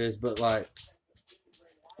show is, but like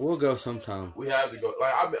we'll go sometime. We have to go.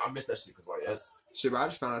 Like I miss that shit because like Shit, bro, I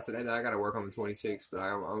just found out today that I got to work on the 26th, but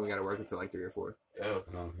I only got to work until like 3 or 4. Yeah.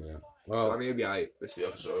 Oh yeah. So, Well, I mean, it'll be alright. Yeah,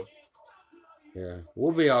 for sure. yeah,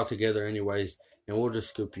 we'll be all together anyways, and we'll just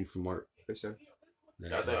scoop you from work. For sure.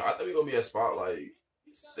 Yeah, I think we're gonna be at spot like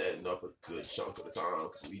setting up a good chunk of the time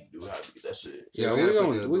because we do have to get that shit. Yeah, we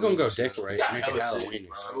we're gonna go shit. decorate, Yeah, make it hella shit, Halloween.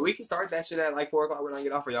 bro. But we can start that shit at like 4 o'clock when I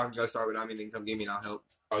get off, or y'all can go start without me, then come get me and I'll help.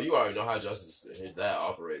 Oh, you already know how Justice and his dad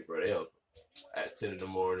operate, bro. They up at 10 in the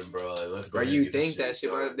morning, bro. Like, let's go. Bro, ahead you and get think this that shit,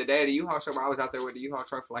 bro? done. The day of the U-Haul show, bro, I was out there with the U-Haul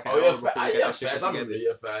truck for like an Oh, hour yeah, before we got that shit put together.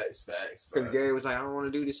 facts. Because Gary was like, I don't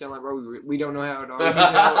want to do this shit. I'm like, bro, we don't know how,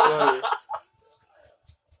 dog.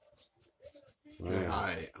 Yeah.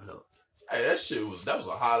 Hey, that was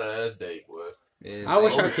a hot ass day, boy. Man, I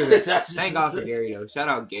wish I could have. Thank God for Gary, though. Shout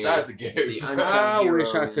out Gary. Shout out to Gary. The unsung I hero.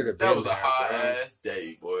 wish I could have been That was a there, hot bro. ass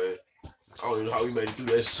day, boy. I don't even know how we made it through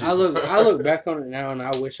that shit. I look back on it now, and I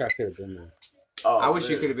wish I could have been there. Oh, I wish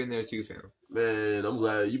you man. could have been there too, fam. Man, I'm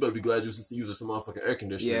glad. You better be glad you using some motherfucking air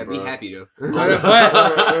conditioning. Yeah, bro. be happy though.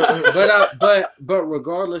 But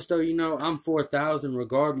regardless, though, you know, I'm 4,000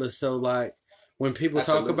 regardless. So like, when people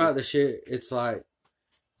Absolutely. talk about the shit, it's like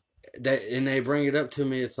that, and they bring it up to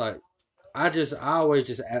me. It's like I always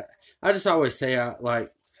say I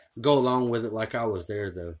like go along with it like I was there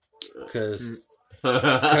though, because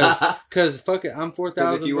fuck it, I'm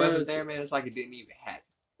 4,000. If you wasn't there, man, it's like it didn't even happen.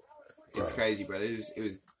 It's Bro. crazy, bro. It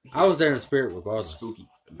was. I was there in spirit regardless. Spooky.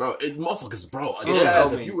 Bro, motherfuckers, bro. Oh,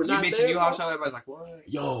 Yes, man. if you were not been there, to U-Haul bro, show, everybody's like, what?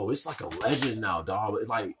 yo, it's like a legend now, dog. It's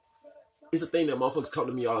like, it's a thing that motherfuckers come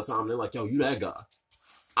to me all the time. And they're like, yo, you that guy.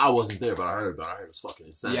 I wasn't there, but I heard it was fucking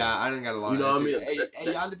insane. Yeah, I didn't got a lot. You know of what I that mean? shit.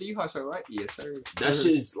 Hey, y'all did the U-Haul show, right? Yes, sir. That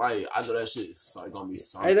shit is like, I know that shit is like gonna be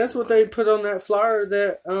something. Hey, that's what they put on that flyer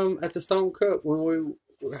that at the Stone Cup when we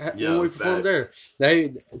performed facts. there.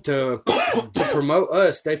 They to promote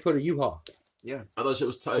us, they put a U-Haul. I thought shit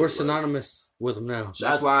was tight. We're bro. synonymous with them now.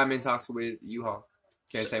 That's why I'm in talks with U-Haul.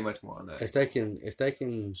 Can't say much more on that. If they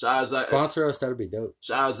can Shout out Zach, sponsor us, that'd be dope.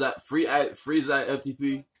 shout out Zach, free Zach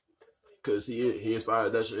FTP, cause he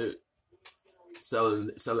inspired that shit. Selling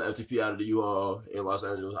FTP out of the U-Haul in Los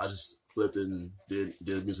Angeles. I just flipped and did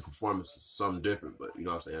a musical performance, something different, but you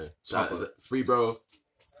know what I'm saying. Shout out Zach, free bro.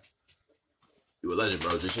 You a legend,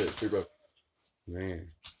 bro. Just shit, free bro. Man.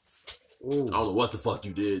 I don't know what the fuck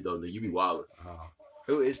you did though. Nigga. You be wildin'. Oh.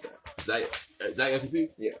 Who is that? Zach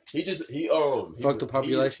FTP. Yeah. He Fuck the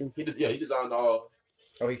population. He designed all.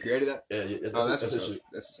 Oh, he created that? Yeah. That's his his shit. shit.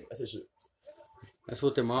 That's his shit. That's his shit. That's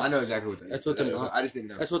what them ops. I know exactly what that is. That's what them. I just didn't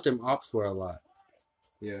know. That's what them ops were a lot.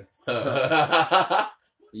 Yeah. I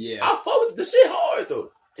Yeah. fuck with the shit hard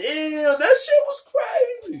though. Damn, that shit was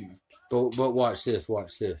crazy. But watch this.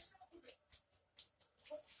 Watch this.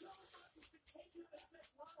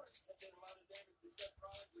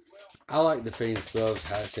 I like the Phoenix gloves.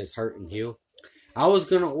 How it says hurt and heal. I was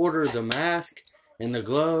gonna order the mask and the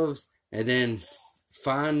gloves, and then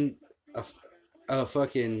find a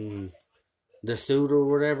fucking the suit or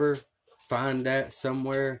whatever. Find that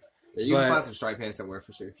somewhere. Yeah, you But- can find some striped pants somewhere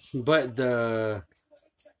for sure. But the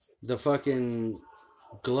fucking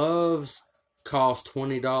gloves cost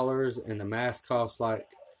 $20 and the mask costs like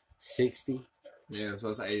 $60. Yeah, so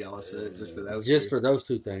it's an $80 set just for those. Just two. for those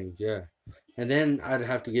two things, yeah. And then I'd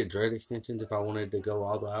have to get dread extensions if I wanted to go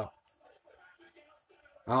all the way out.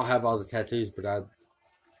 I don't have all the tattoos, but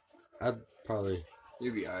I'd probably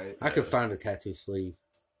You'll be alright. I could find a tattoo sleeve.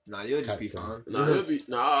 Nah, you'll just be Type fine.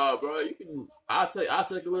 Nah, bro. You can. I'll take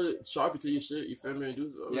a little Sharpie to your shit. You feel me? And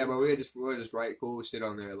do something. Yeah, but we'll just write cool shit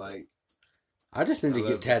on there like. I just need to I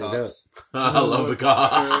get love the tatted up. cops. I love the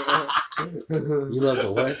car. You love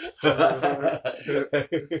the what?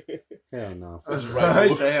 Hell no. Just write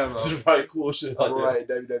Say hell no. Just write cool shit I'm on there. right,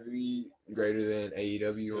 WWE greater than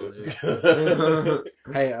AEW on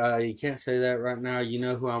there. Hey, you can't say that right now. You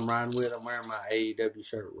know who I'm riding with? I'm wearing my AEW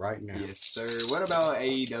shirt right now. Yes, sir. What about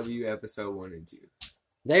AEW episode 1 and 2?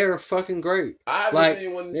 They are fucking great. I haven't Like,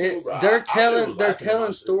 seen one and two, bro. They're I telling really like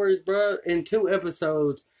them. stories, bro. In 2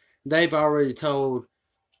 episodes, they've already told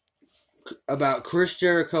about Chris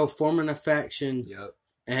Jericho forming a faction, Yep.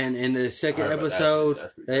 and in the I second heard about that episode, shit.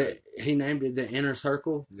 That's pretty great. he named it the Inner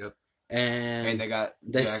Circle, Yep. and And they got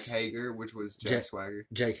they Jack s- Hager, which was Jack Jack- Swagger.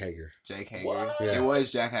 Jake Hager, Jake Hager. What? Yeah. It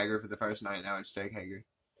was Jack Hager for the first night. Now it's Jake Hager.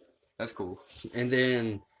 That's cool. and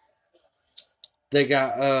then they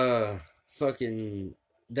got fucking.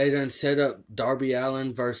 They done set up Darby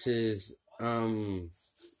Allin versus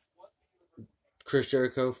Chris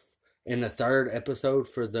Jericho in the 3rd episode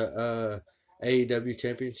for the AEW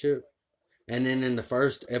championship. And then in the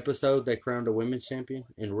 1st episode, they crowned a women's champion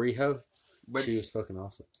in Riho. But she was fucking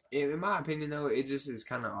awesome. in my opinion, though, it just is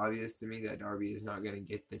kind of obvious to me that Darby is not going to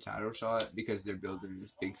get the title shot because they're building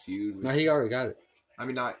this big feud. No, he already got it. I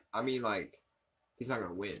mean, like, he's not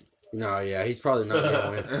going to win. No, yeah, he's probably not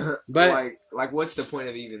going to win. But like, what's the point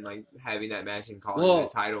of even like having that match and calling it a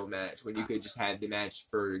title match when you could just have the match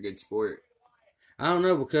for a good sport? I don't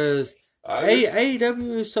know because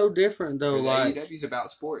AEW is so different though. Like AEW's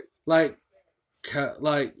about sport. Like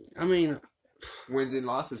I mean, wins and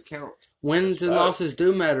losses count. Wins and losses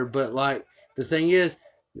do matter, but like the thing is,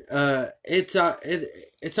 it's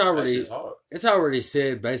already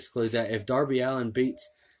said basically that if Darby Allin beats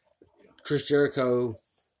Chris Jericho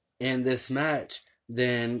in this match,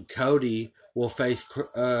 then Cody will face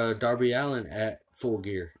Darby Allin at Full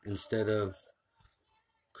Gear instead of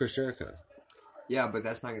Chris Jericho. Yeah, but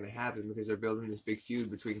that's not going to happen because they're building this big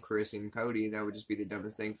feud between Chris and Cody, and that would just be the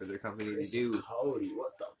dumbest thing for their company to do. Cody,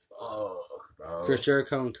 what the fuck, bro? Chris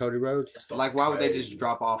Jericho and Cody Rhodes? Like, why would they just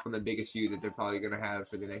drop off on the biggest feud that they're probably going to have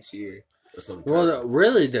for the next year? Well,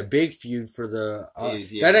 really, the big feud for the...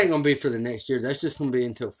 that ain't going to be for the next year. That's just going to be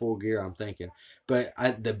until Full Gear, I'm thinking. But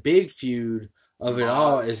the big feud of it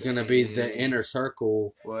all is going to be the Inner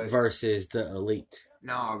Circle versus the Elite.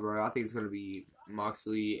 Nah, bro. I think it's going to be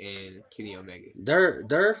Moxley and Kenny Omega.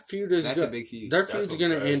 Their feud is... That's a big feud. Their feud's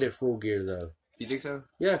going to end at Full Gear, though. You think so?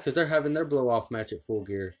 Yeah, because they're having their blow-off match at Full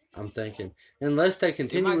Gear, I'm thinking. Unless they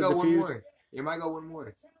continue with the feud. It might go one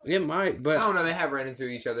more. It might, but... I don't know. They have ran into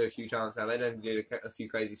each other a few times now. They done did a few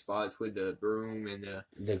crazy spots with the broom and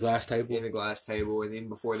the glass table. And the glass table. And then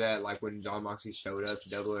before that, like when John Moxley showed up to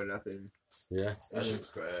Double or Nothing. Yeah. That shit was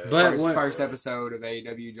crazy. But first episode of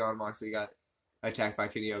AEW, John Moxley got attacked by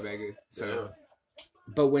Kenny Omega. So... Yeah.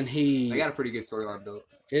 But when he... They got a pretty good storyline built.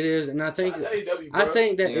 It is, and I think that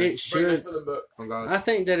it should. I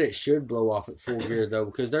think that it should blow off at Full Gear though,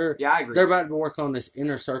 because they're about to work on this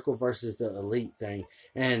Inner Circle versus the Elite thing,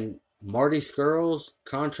 and Marty Scurll's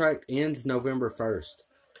contract ends November 1st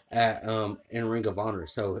at in Ring of Honor,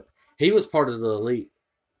 so he was part of the Elite,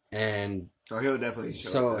 and so he'll definitely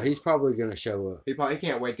show up. So he's probably going to show up. He probably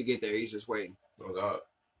can't wait to get there. He's just waiting. Oh God.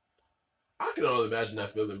 I can only imagine that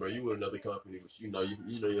feeling, bro. You with another company, but you know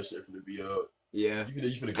your shit finna be up. Yeah. You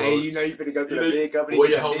finna go. Hey, you finna go to the big company. Where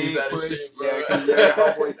your homies at and shit, bro. Yeah, because your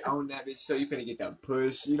homeboys own that bitch, so you finna get that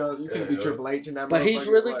push. You know, you finna be Triple H and that. But he's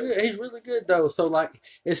really good. He's really good though. So like,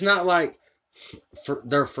 it's not like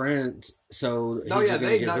they're friends. So no, yeah,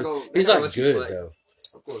 they not gonna. He's like good though.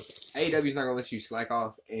 Of course, AEW's not gonna let you slack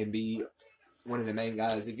off and be one of the main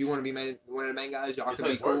guys. If you want to be one of the main guys, y'all can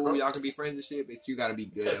be cool. Y'all can be friends and shit, but you gotta be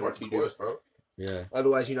good at what you do, bro. Yeah.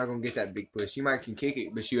 Otherwise, you're not gonna get that big push. You might can kick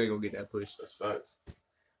it, but you ain't gonna get that push. That's facts.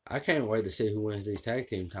 I can't wait to see who wins these tag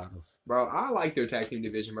team titles. Bro, I like their tag team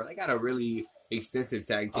division, bro. They got a really extensive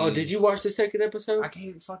tag team. Oh, did you watch the second episode? I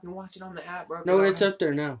can't fucking watch it on the app, bro. No, it's up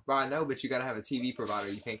there now. Bro, I know, but you gotta have a TV provider.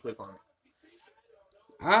 You can't click on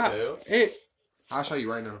it. I'll show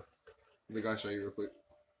you right now. I think I'll show you real quick.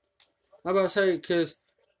 I'm about to say, because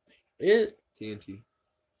it... TNT.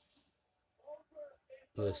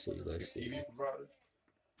 Let's see. TV provider?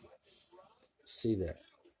 See that.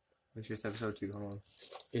 Make sure it's episode 2. Hold on.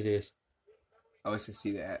 It is. Oh, it says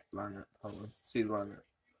see the app lineup. Hold on. See the lineup.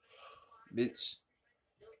 Bitch.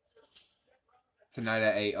 Tonight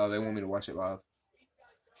at 8. Oh, they want me to watch it live.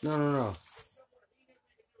 No.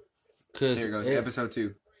 Here it goes. Episode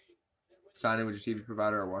 2. Sign in with your TV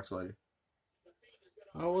provider or watch later.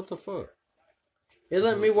 Oh, what the fuck? It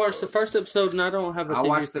let me watch the first episode and I don't have a TV I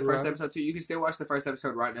watched the provider. first episode too. You can still watch the first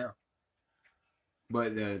episode right now.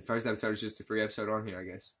 But the first episode is just a free episode on here, I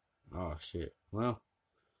guess. Oh, shit. Well,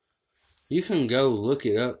 you can go look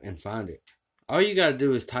it up and find it. All you gotta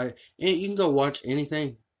do is type... And you can go watch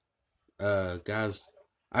anything. Guys,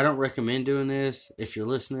 I don't recommend doing this. If you're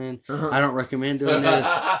listening, I don't recommend doing this.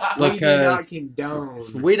 Because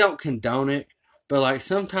we don't condone it. But, like,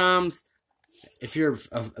 sometimes... If you're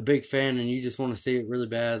a big fan and you just want to see it really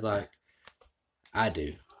bad, like I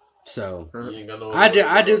do, so I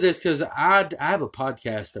do this because I have a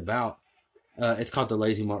podcast about. It's called the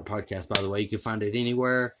Lazy Mark Podcast. By the way, you can find it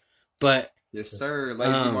anywhere. But yes, sir.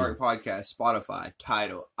 Lazy Mark Podcast, Spotify,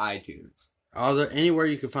 Tidal, iTunes, anywhere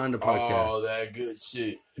you can find a podcast. All that good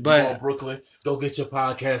shit. But come on, Brooklyn, go get your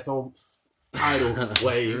podcast on Tidal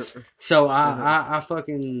Wave. So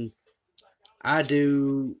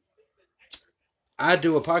I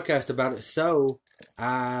do a podcast about it, so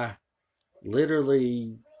I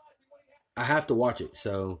have to watch it.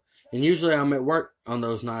 So, and usually I'm at work on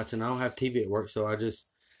those nights, and I don't have TV at work, so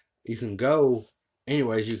you can go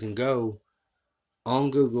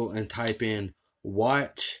on Google and type in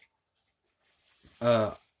watch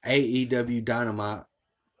AEW Dynamite,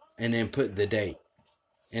 and then put the date.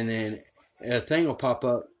 And then a thing will pop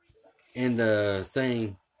up in the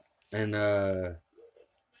thing, and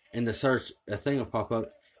in the search, a thing will pop up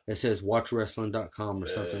that says watchwrestling.com or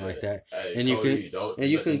something like that. Hey, and Cody,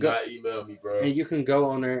 you can go not email me, bro. and you can go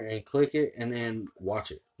on there and click it and then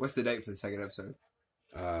watch it. What's the date for the second episode?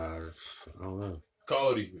 I don't know.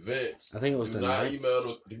 Cody, Vince. I think it was do the not night.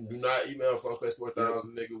 do not email FromSpace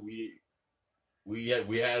 4000, nigga. We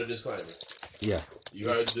had a disclaimer. Yeah. You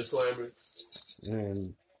heard the disclaimer?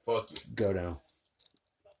 And Fuck you. go down.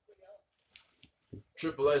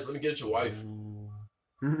 Triple H, let me get your wife.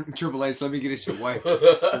 Triple H, let me get it your wife.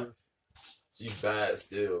 She's bad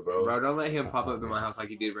still, bro. Bro, don't let him pop up in my house like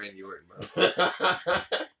he did Randy Orton, bro.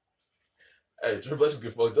 Hey, Triple H will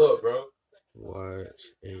get fucked up, bro. Watch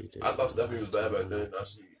I thought Stephanie was bad back then. Now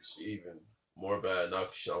she even more bad now.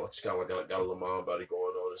 She kind of like got a little mom body going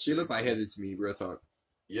on. She looked like Heather to me, real talk.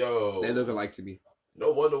 Yo, They look alike to me.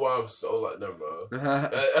 no wonder why I'm so like, never mind.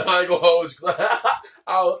 I ain't gonna hold you, cause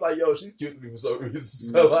I was like, yo, she's cute to me for some reason.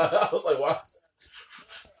 So I was like, why?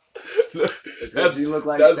 That's she look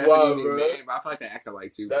like that's Stephanie wild, McMahon, bro. but I feel like they act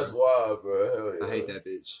alike too. That's bro. wild, bro. Hell yeah. I hate that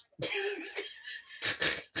bitch.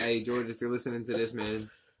 Hey George, if you're listening to this, man,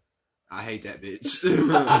 I hate that bitch.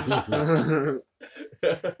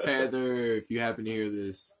 Heather, if you happen to hear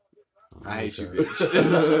this, I hate you,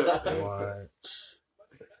 bitch. Watch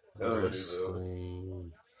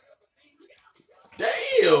wrestling. Damn.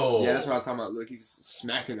 Yeah, that's what I'm talking about. Look, he's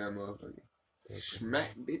smacking that motherfucker. Smack,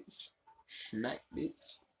 bitch. Smack, bitch.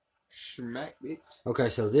 Smack, bitch. Okay,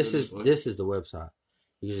 so this is the website.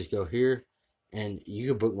 You just go here, and you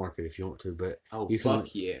can bookmark it if you want to, but Oh, you can,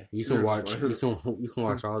 fuck yeah. you can watch you can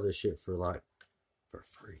watch all this shit for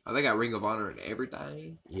free. Oh, they got Ring of Honor and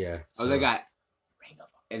everything? Yeah. Oh, they got Ring of Honor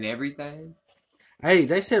and everything? Hey,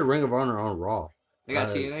 they said Ring of Honor on Raw. They got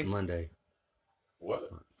TNA? Monday. What?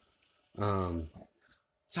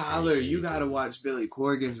 Tyler, you gotta watch Billy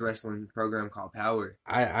Corgan's wrestling program called Power.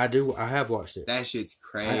 I do. I have watched it. That shit's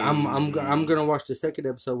crazy. I'm gonna watch the second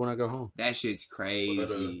episode when I go home. That shit's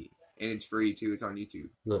crazy. And it's free too. It's on YouTube.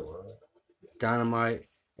 Look, Dynamite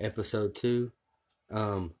episode 2.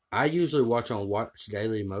 I usually watch on Watch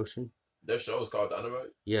Daily Motion. Their show is called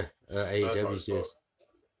Dynamite? Yeah, That's AEW's is.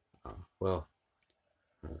 Well,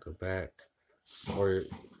 I'll go back, or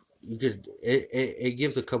you could. It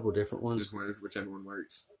gives a couple different ones. Just wonders whichever one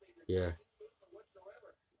works. Yeah.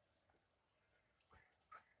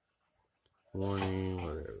 Warning,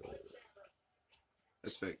 whatever.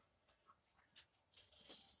 That's fake.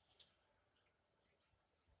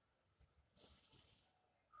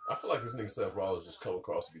 I feel like this nigga Seth Rollins just come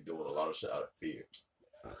across to be doing a lot of shit out of fear.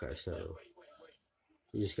 Okay, so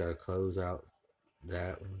you just gotta close out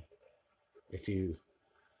that one. If you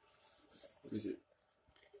Let me see.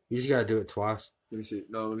 You just gotta do it twice. Let me see.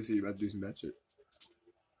 No, let me see. You're about to do some bad shit.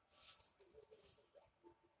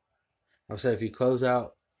 I'll say if you close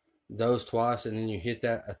out those twice and then you hit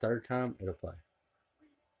that a third time, it'll play.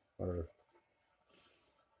 Or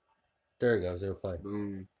there it goes, it'll play.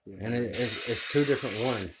 Boom. Yeah. And it's two different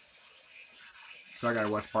ones. So I gotta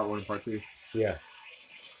watch part 1 and part 2. Yeah.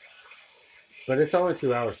 But it's only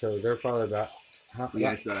 2 hours, so they're probably about It's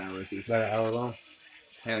about an hour at least. about an hour long.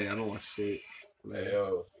 Hell yeah, I'm gonna watch shit. Hey,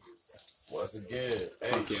 yo. Once again, hey.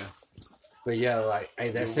 Fuck yeah. But yeah, like, hey,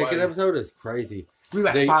 that You're second right. episode is crazy. We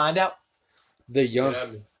about to find out. The young, Get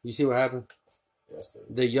at me. you see what happened? Yes, sir.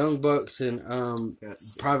 The Young Bucks and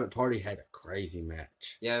Yes. Private Party had a crazy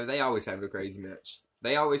match. Yeah, they always have a crazy match.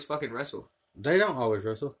 They always fucking wrestle. They don't always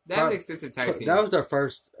wrestle. They have an extensive tag team. That was their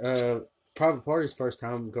first, Private Party's first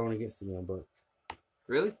time going against the Young Bucks.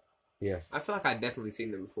 Really? Yeah. I feel like I've definitely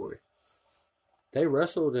seen them before. They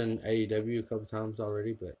wrestled in AEW a couple times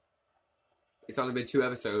already, but It's only been 2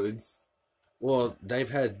 episodes. well, they've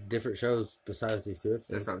had different shows besides these 2 episodes.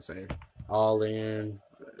 That's what I'm saying. All In,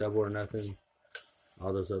 Double or Nothing,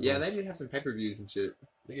 all those other Yeah, ones. they did have some pay-per-views and shit.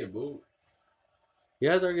 They get booed.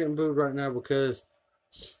 Yeah, they're getting booed right now because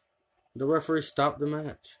the referee stopped the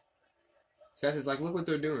match. Seth is like, look what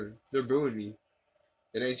they're doing. They're booing me.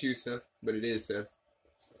 It ain't you, Seth, but it is, Seth.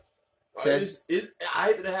 I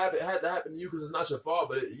hate that it had to happen to you because it's not your fault,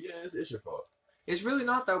 but it's your fault. It's really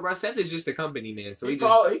not though, bro. Seth is just a company man, so He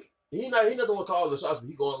not the one calling the shots, but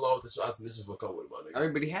he going along with the shots, and this is what come with it, my nigga. I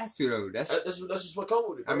mean, but he has to though. That's just what come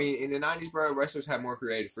with it. Bro. I mean, in the 90s, bro, wrestlers had more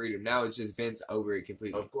creative freedom. Now it's just Vince over it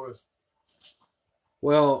completely. of course.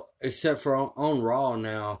 Well, except for on Raw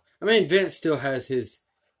now. I mean, Vince still has his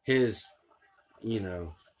his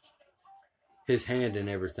hand in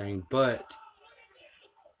everything, but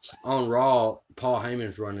on Raw, Paul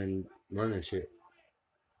Heyman's running shit.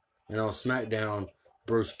 And on SmackDown,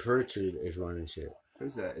 Bruce Pritchard is running shit.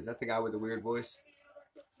 Who's that? Is that the guy with the weird voice?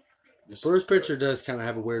 Bruce Pritchard does kind of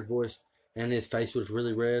have a weird voice, and his face was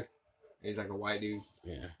really red. He's like a white dude.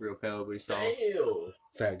 Yeah. Real pale, but he's tall. Damn.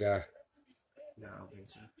 Fat guy. No, I don't think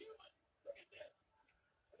so.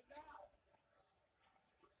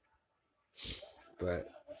 But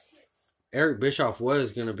Eric Bischoff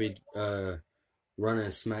was going to be running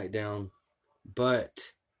SmackDown, but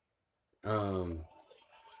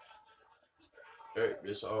Eric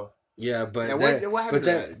Bischoff. yeah, but Yeah, what happened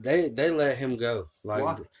to they let him go. Like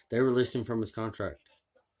Why? they released him from his contract.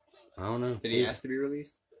 I don't know. Did he ask to be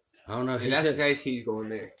released? I don't know. If He that's said, the case, he's going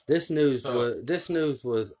there. this news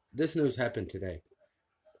happened today.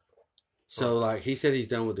 So like he said he's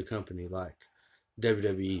done with the company, like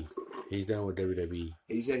WWE. He's done with WWE.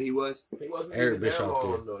 He said he was. He wasn't Eric even that Bischoff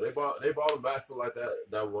long, did. though. They brought him back for like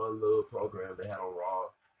that one little program they had on Raw.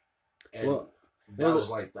 And that was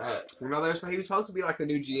like that. You know, he was supposed to be like the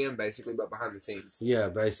new GM, basically, but behind the scenes. Yeah,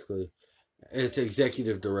 basically, it's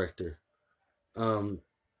executive director.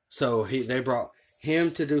 So they brought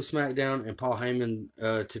him to do SmackDown and Paul Heyman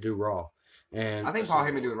to do Raw. And I think Paul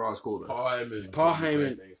Heyman doing Raw is cool though. Paul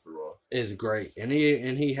Heyman things for Raw. is great, and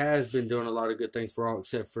he has been doing a lot of good things for Raw,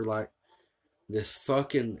 except for like this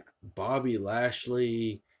fucking Bobby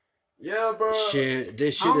Lashley. Yeah, bro. Shit,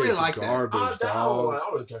 this I shit don't really is like that. garbage, I dog.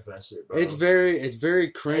 don't really care for that shit, bro. It's very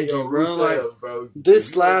cringy, Hey, yo, bro. Rusev, Like bro. this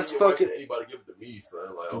If you last give your wife fucking- to anybody give it to me,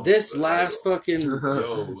 son. Like, oh, this man, last fucking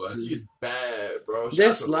yo, like, she's bad, bro. Shout out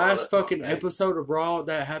this to Raw, last that's my fucking baby. episode of Raw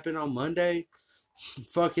that happened on Monday,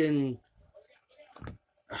 fucking.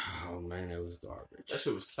 Oh man, it was garbage. That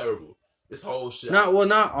shit was terrible. This whole shit. Not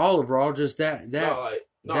all of Raw, just that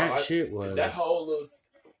shit was. That whole little.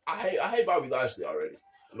 I hate Bobby Lashley already.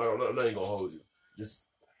 I'm not even gonna hold you. Just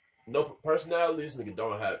no personality. This nigga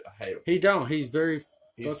don't have. I hate him. He don't. He's very.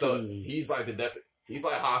 He's fucking he's like he's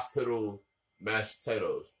like hospital mashed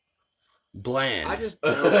potatoes. bland. I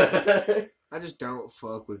just don't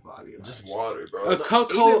fuck with Bobby. Just Lashley. water, bro. A No,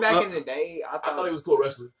 cuckold. Even back in the day, I I thought thought he was cool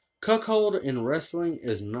wrestler. Cuckold in wrestling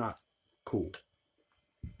is not cool.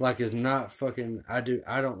 Like it's not fucking. I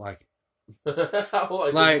don't like it. I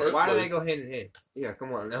don't Like, this first why do they place. go hand in hand? Yeah,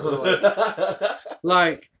 come on. No,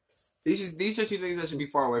 Like these are two things that should be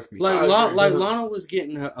far away from each like other. Lana was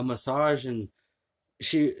getting a massage and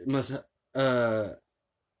Lana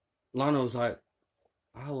was like,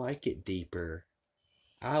 I like it deeper.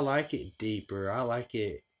 I like it deeper. I like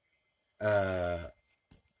it. Or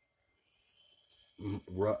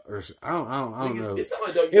I don't know. It sound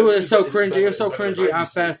like WWE It was so back cringy. It was so back in the cringy. I 90s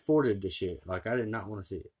shit. fast forwarded the shit. Like I did not want to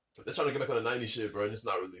see it. They're trying to get back on the 90s shit, bro, and it's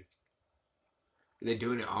not really. They're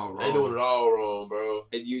doing it all wrong. They doing it all wrong, bro.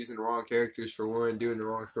 They're using the wrong characters for one, doing the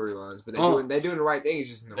wrong storylines, but Oh. they're doing the right things,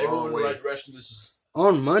 just in the They wrong moving in way. the right direction. This is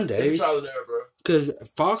On they Mondays, trial and error, bro. because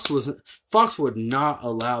Fox would not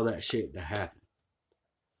allow that shit to happen.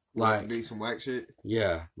 Like do some whack shit.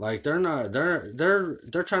 yeah, like they're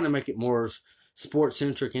trying to make it more sports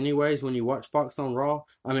centric anyways. When you watch Fox on Raw,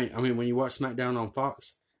 I mean when you watch SmackDown on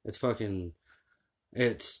Fox,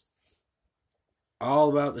 it's all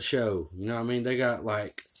about the show. You know what I mean? They got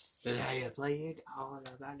like And how you play it, all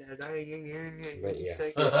about But yeah.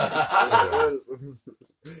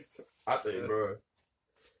 I think, bro.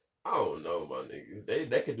 I don't know, my nigga.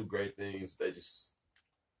 They can do great things. They just,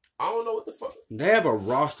 I don't know what the fuck. they have a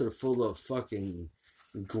roster full of fucking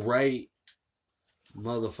great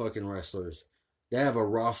motherfucking wrestlers. They have a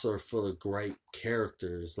roster full of great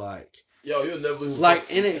characters. Like Yo, you'll never lose.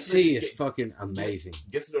 NXT is fucking amazing.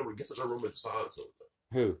 Get to the room and sign to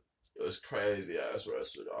it. Who? Yo, it's crazy ass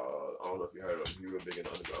wrestler. I don't know if you heard of him. He real big in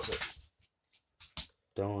the underground.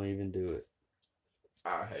 Don't even do it.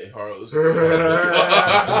 I hate Heartless.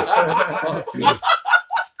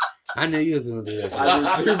 I knew you was gonna do that.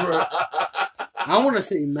 I do too, bro. I want to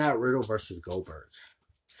see Matt Riddle versus Goldberg.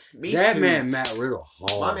 Me That too. man, Matt Riddle,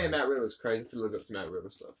 hard. My man Matt Riddle is crazy. To look up some Matt Riddle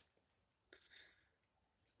stuff.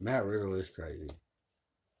 Matt Riddle is crazy.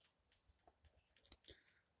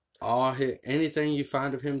 Anything you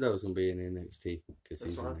find of him though is gonna be in NXT because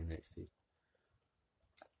he's in That's fine. NXT.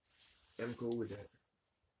 I'm cool with that.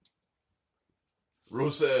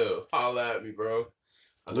 Rusev, holla at me, bro.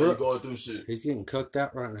 I know you're going through shit. He's getting cooked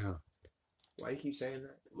out right now. Why you keep saying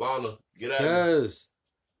that? Lana, get at me. Cause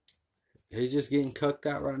he's just getting cooked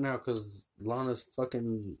out right now because Lana's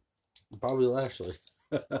fucking Bobby Lashley.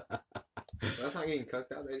 That's not getting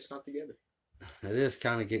cucked out. They just not together. It is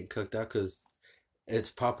kind of getting cooked out because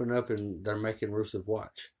it's popping up and they're making Rusev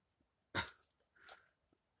watch.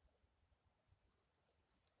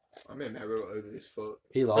 My man Matt Riddle ugly as fuck.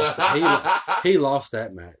 He lost. He lost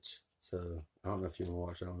that match. So I don't know if you want to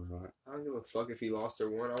watch that one or not. I don't give a fuck if he lost or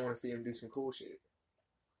won. I want to see him do some cool shit.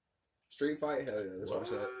 Street fight? Hell yeah, let's watch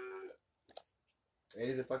that. And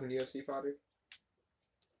he's a fucking UFC fighter?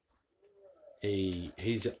 He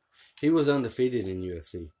was undefeated in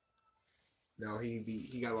UFC. No,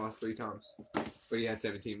 he got lost 3 times. But he had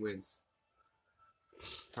 17 wins.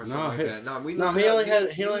 Or something No, like that. No, we no, looked he it up. only had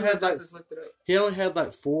Looked it up. he only had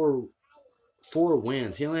like four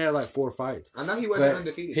wins. He only had like 4 fights. I know he wasn't But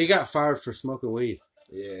undefeated. he got fired for smoking weed.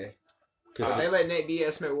 Yeah. Cause They let Nate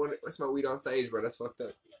Diaz smoke weed on stage, bro. That's fucked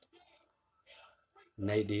up.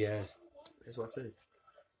 Nate Diaz. That's what I said.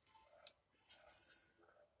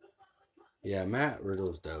 Yeah, Matt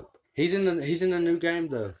Riddle's dope. He's in the new game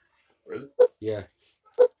though. Really? Yeah.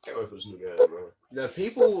 Can't wait for this new guy, bro. The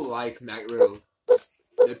people like Matt Riddle.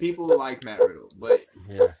 But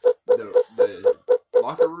Yeah. the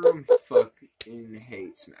locker room fucking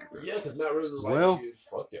hates Matt Riddle. Yeah, because Matt Riddle was like, Well- dude,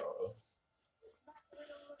 fuck y'all.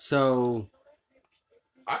 So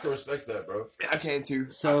I can respect that, bro. I can too.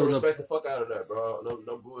 I so can the respect the fuck out of that, bro.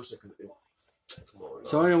 No bullshit. Come on.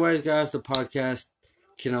 so anyways, guys, the podcast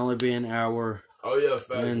can only be an hour. Oh yeah,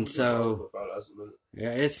 facts. And We just so- talked for 5 hours a minute.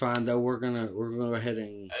 Yeah, it's fine though. We're gonna go ahead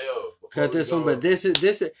and Hey yo, before cut we this go, one. But this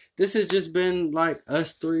has just been like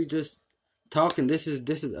us 3 just talking. This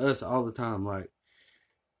is us all the time. Like,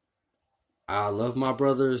 I love my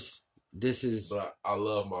brothers. This is But I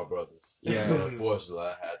love my brothers. Yeah. But unfortunately,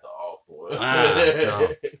 I had to off one. no.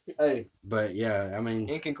 Hey, But yeah, I mean,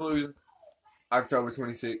 in conclusion, October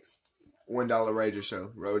 26th, $1 Rager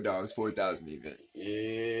Show, Road Dogs 4,000 event.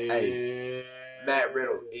 Yeah. Hey, Matt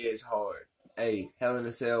Riddle is hard. Hey, Hell in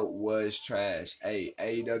a Cell was trash. Hey,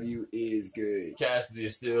 AEW is good. Cassidy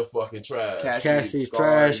is still fucking trash. Cassidy's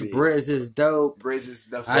trash. garbage. Briz is dope. Briz is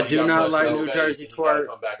the I fuck do up. not like New New Jersey He gotta twerk.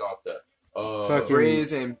 come back off that.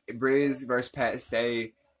 Fucking- Briz versus Pat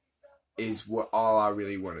Stay is what all I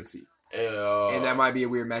really want to see. And that might be a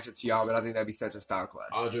weird matchup to y'all, but I think that'd be such a style clash.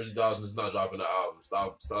 Andre 3000 is not dropping the album.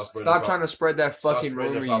 Stop spreading. Stop trying to spread that Stop fucking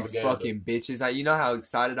spreading rumor, that you propaganda. fucking bitches. Like, you know how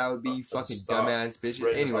excited I would be, you fucking dumbass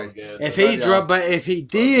bitches. Anyways, If he Love but if he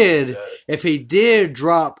did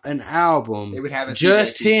drop an album, they would have a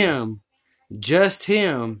just CJ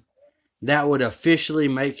him, that would officially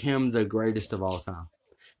make him the greatest of all time.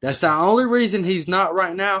 That's the only reason he's not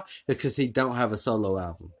right now, because he don't have a solo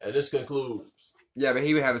album. And this concludes. Yeah, but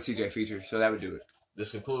he would have a CJ feature, so that would do it.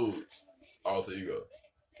 This concludes Alter Ego.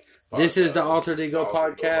 This is the Alter Ego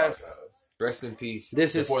podcast. Rest in peace.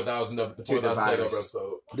 This The is 4,000 To the takeover virus.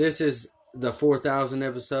 episode. this is the 4,000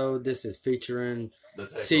 episode. This is featuring The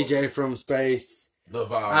takeover. CJ from Space. The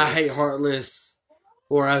virus. I hate Heartless,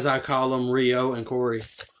 or as I call them, Rio and Corey.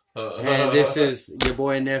 And this is your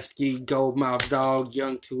boy Nefskii, Gold Mouth Dog,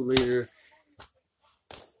 Young 2-liter,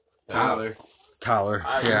 Tyler. Tyler.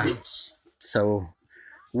 I Yeah. bitch. So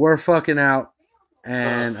we're fucking out,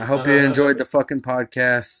 and I hope you enjoyed the fucking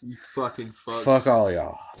podcast. You fucking fucks. Fuck all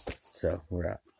y'all. So we're out.